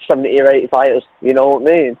anyone manage 70 or 80 fighters? You know what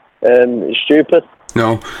I mean? It's stupid.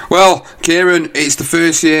 No. Well, Kieran, it's the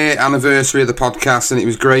first year anniversary of the podcast, and it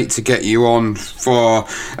was great to get you on for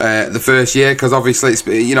the first year, because obviously it's,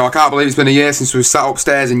 I can't believe it's been a year since we sat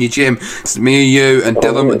upstairs in your gym. It's me, you, and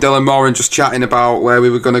Dylan Moran just chatting about where we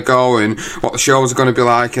were going to go and what the shows are going to be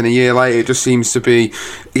like. And a year later, it just seems to be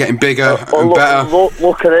getting bigger and better.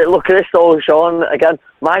 Look at it. Look at this, though, Sean. Again,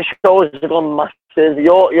 my shows have gone massive.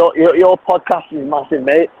 Your podcast is massive,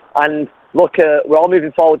 mate, and. Look, we're all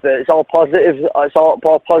moving forward. It's all positive. It's all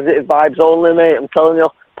positive vibes only, mate. I'm telling you,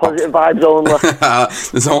 positive vibes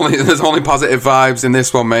only. there's only positive vibes in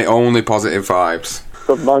this one, mate. Only positive vibes.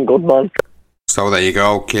 Good man. So there you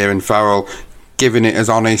go, Kieran Farrell, giving it as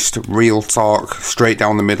honest, real talk, straight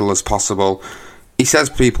down the middle as possible. He says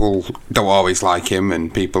people don't always like him,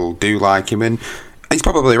 and people do like him, and he's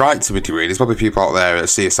probably right to a degree. There's probably people out there that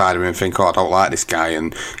see a side of him and think, I don't like this guy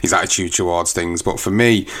and his attitude towards things. But for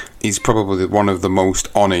me, he's probably one of the most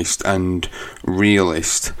honest and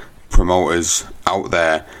realist promoters out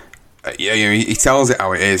there. He tells it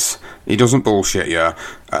how it is. He doesn't bullshit you.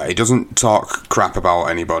 He doesn't talk crap about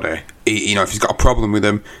anybody. If he's got a problem with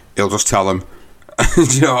them, he'll just tell them. Do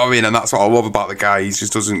you know what I mean? And that's what I love about the guy. He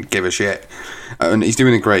just doesn't give a shit, and he's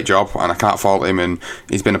doing a great job, and I can't fault him. And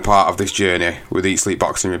he's been a part of this journey with Eat, Sleep,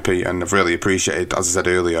 Boxing, Repeat, and I've really appreciated, as I said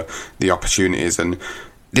earlier, the opportunities. And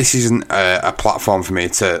this isn't a platform for me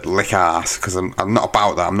to lick ass, because I'm not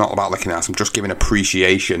about that. I'm not about licking ass. I'm just giving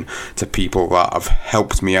appreciation to people that have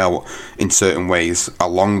helped me out in certain ways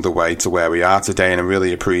along the way to where we are today, and I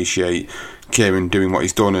really appreciate Kieran doing what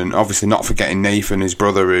he's done, and obviously not forgetting Nathan, his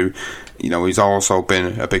brother, who he's also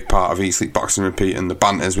been a big part of Eat, Sleep, Boxing, Repeat, and the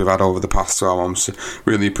banters we've had over the past 12 months.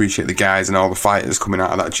 Really appreciate the guys and all the fighters coming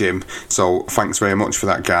out of that gym. So thanks very much for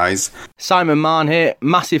that, guys. Simon Mann here,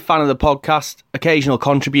 massive fan of the podcast, occasional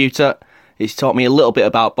contributor. He's taught me a little bit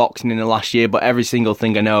about boxing in the last year, but every single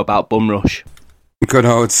thing I know about bum rush. Good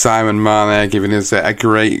old Simon Mann there, giving us a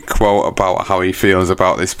great quote about how he feels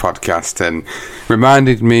about this podcast, and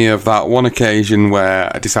reminded me of that one occasion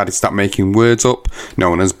where I decided to start making words up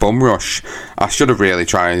known as bum rush. I should have really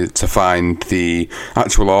tried to find the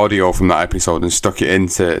actual audio from that episode and stuck it in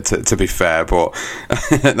to be fair, but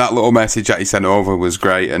that little message that he sent over was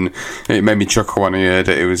great, and it made me chuckle when I heard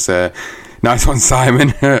it. It was nice one, Simon.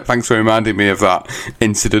 Thanks for reminding me of that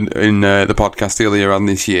incident in the podcast earlier on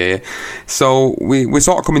this year. So we're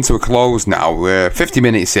sort of coming to a close now. We're 50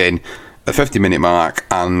 minutes in, the 50-minute mark,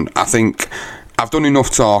 and I think I've done enough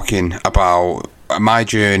talking about my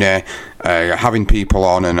journey, having people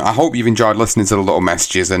on, and I hope you've enjoyed listening to the little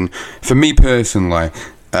messages. And for me personally,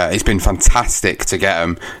 It's been fantastic to get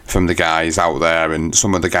them from the guys out there, and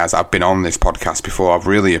some of the guys that have been on this podcast before. I've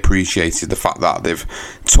really appreciated the fact that they've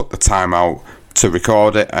took the time out to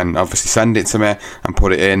record it and obviously send it to me and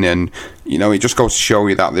put it in, and it just goes to show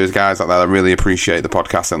you that there's guys out there that really appreciate the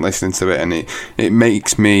podcast and listening to it, and it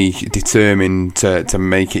makes me determined to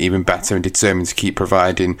make it even better and determined to keep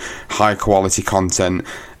providing high quality content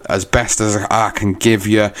as best as I can give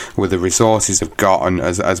you with the resources I've got, and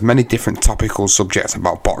as many different topical subjects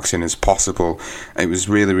about boxing as possible. It was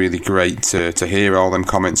really, really great to hear all them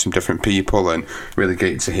comments from different people, and really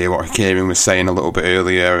great to hear what Kieran was saying a little bit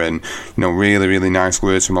earlier, and really, really nice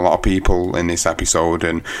words from a lot of people in this episode.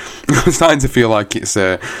 And I'm starting to feel like it's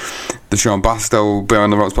the Sean Bastow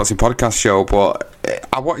Beyond the Ropes Boxing podcast show, but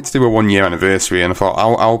I wanted to do a 1 year anniversary, and I thought,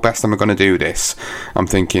 how best am I going to do this? I'm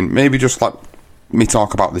thinking maybe just like me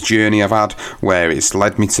talk about the journey I've had, where it's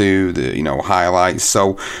led me to, the highlights.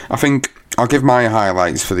 So I think I'll give my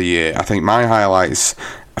highlights for the year. I think my highlights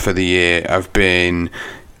for the year have been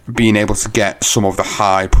being able to get some of the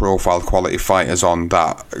high profile quality fighters on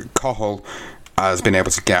that Cathal has been able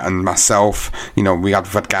to get, and myself. We've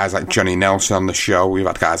had guys like Johnny Nelson on the show, we've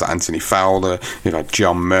had guys like Anthony Fowler, we've had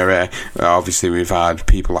John Murray, obviously we've had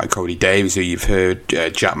people like Cody Davis, who you've heard,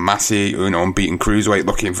 Jack Massey, unbeaten cruiserweight,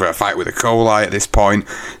 looking for a fight with a Colai at this point.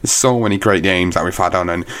 There's so many great names that we've had on,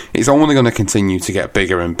 and it's only going to continue to get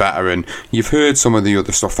bigger and better. And you've heard some of the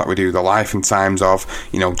other stuff that we do, the life and times of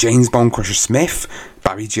James Bone Crusher Smith,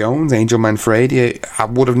 Barry Jones, Angel Manfredi. I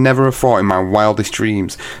would have never thought in my wildest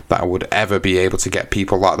dreams that I would ever be able to get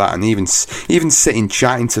people like that, and even sitting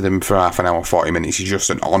chatting to them for half an hour, 40 minutes is just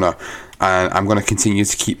an honour. And I'm going to continue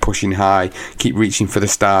to keep pushing high, keep reaching for the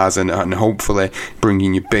stars, and hopefully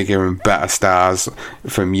bringing you bigger and better stars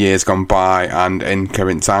from years gone by and in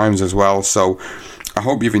current times as well. So I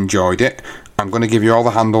hope you've enjoyed it. I'm going to give you all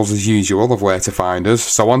the handles as usual of where to find us.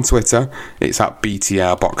 So on Twitter, it's at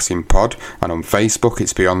BTR Boxing Pod, and on Facebook,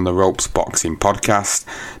 it's Beyond the Ropes Boxing Podcast.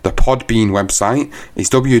 The Podbean website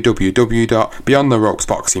is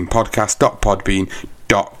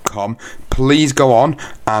www.beyondtheropesboxingpodcast.podbean.com. Please go on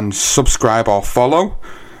and subscribe or follow.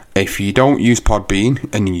 If you don't use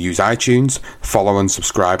Podbean and you use iTunes, follow and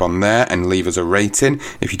subscribe on there and leave us a rating.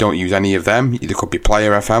 If you don't use any of them, either could be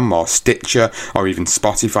Player FM or Stitcher or even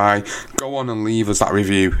Spotify, go on and leave us that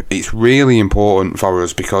review. It's really important for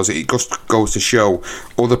us, because it just goes to show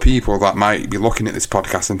other people that might be looking at this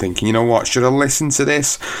podcast and thinking, you know what, should I listen to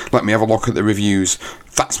this? Let me have a look at the reviews.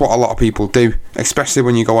 That's what a lot of people do, especially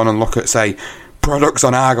when you go on and look at, say, products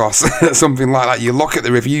on Argos, something like that. You look at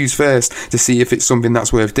the reviews first to see if it's something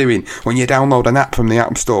that's worth doing. When you download an app from the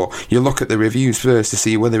App Store, you look at the reviews first to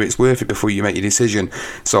see whether it's worth it before you make your decision.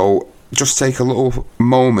 So just take a little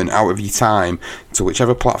moment out of your time to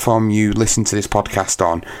whichever platform you listen to this podcast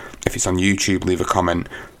on. If it's on YouTube, leave a comment.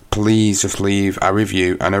 Please just leave a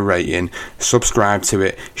review and a rating, subscribe to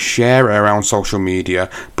it, share it around social media,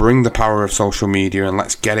 bring the power of social media, and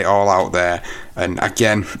let's get it all out there. And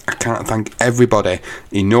again, I can't thank everybody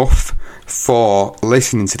enough for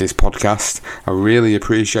listening to this podcast. I really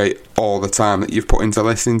appreciate all the time that you've put into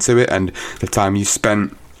listening to it, and the time you've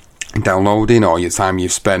spent downloading, or your time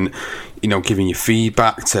you've spent giving your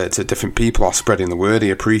feedback to different people or spreading the word. I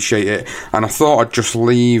appreciate it. And I thought I'd just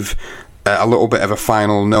leave a little bit of a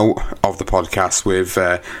final note of the podcast with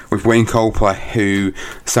Wayne Copeland, who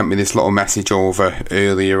sent me this little message over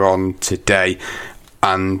earlier on today,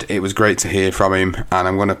 and it was great to hear from him, and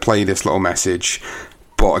I'm going to play this little message.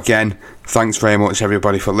 But again, thanks very much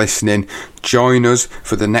everybody for listening. Join us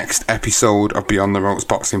for the next episode of Beyond the Ropes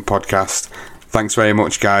Boxing Podcast. Thanks very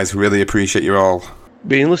much, guys. Really appreciate you all.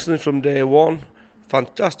 Been listening from day one.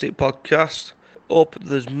 Fantastic podcast. Hope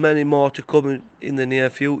there's many more to come in the near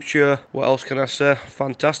future. What else can I say?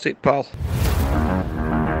 Fantastic, pal.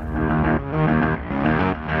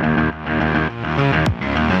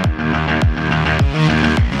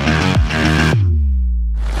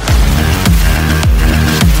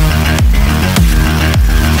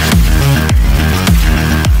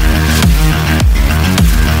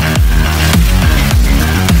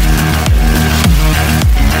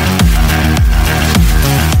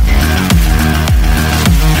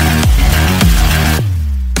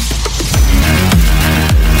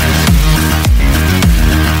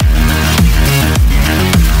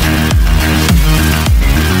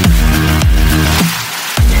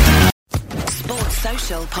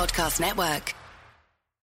 Podcast Network.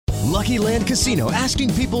 Lucky Land Casino,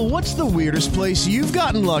 asking people, what's the weirdest place you've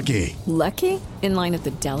gotten lucky? Lucky? In line at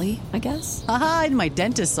the deli, I guess? Aha, in my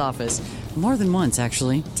dentist's office. More than once,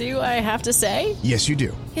 actually. Do I have to say? Yes, you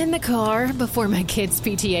do. In the car before my kids'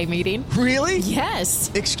 PTA meeting. Really? Yes.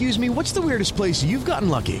 Excuse me, what's the weirdest place you've gotten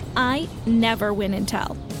lucky? I never win and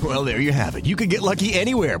tell. Well, there you have it. You can get lucky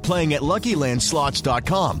anywhere, playing at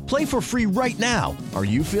LuckyLandSlots.com. Play for free right now. Are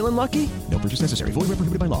you feeling lucky? No purchase necessary. Void where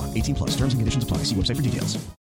prohibited by law. 18+. Terms and conditions apply. See website for details.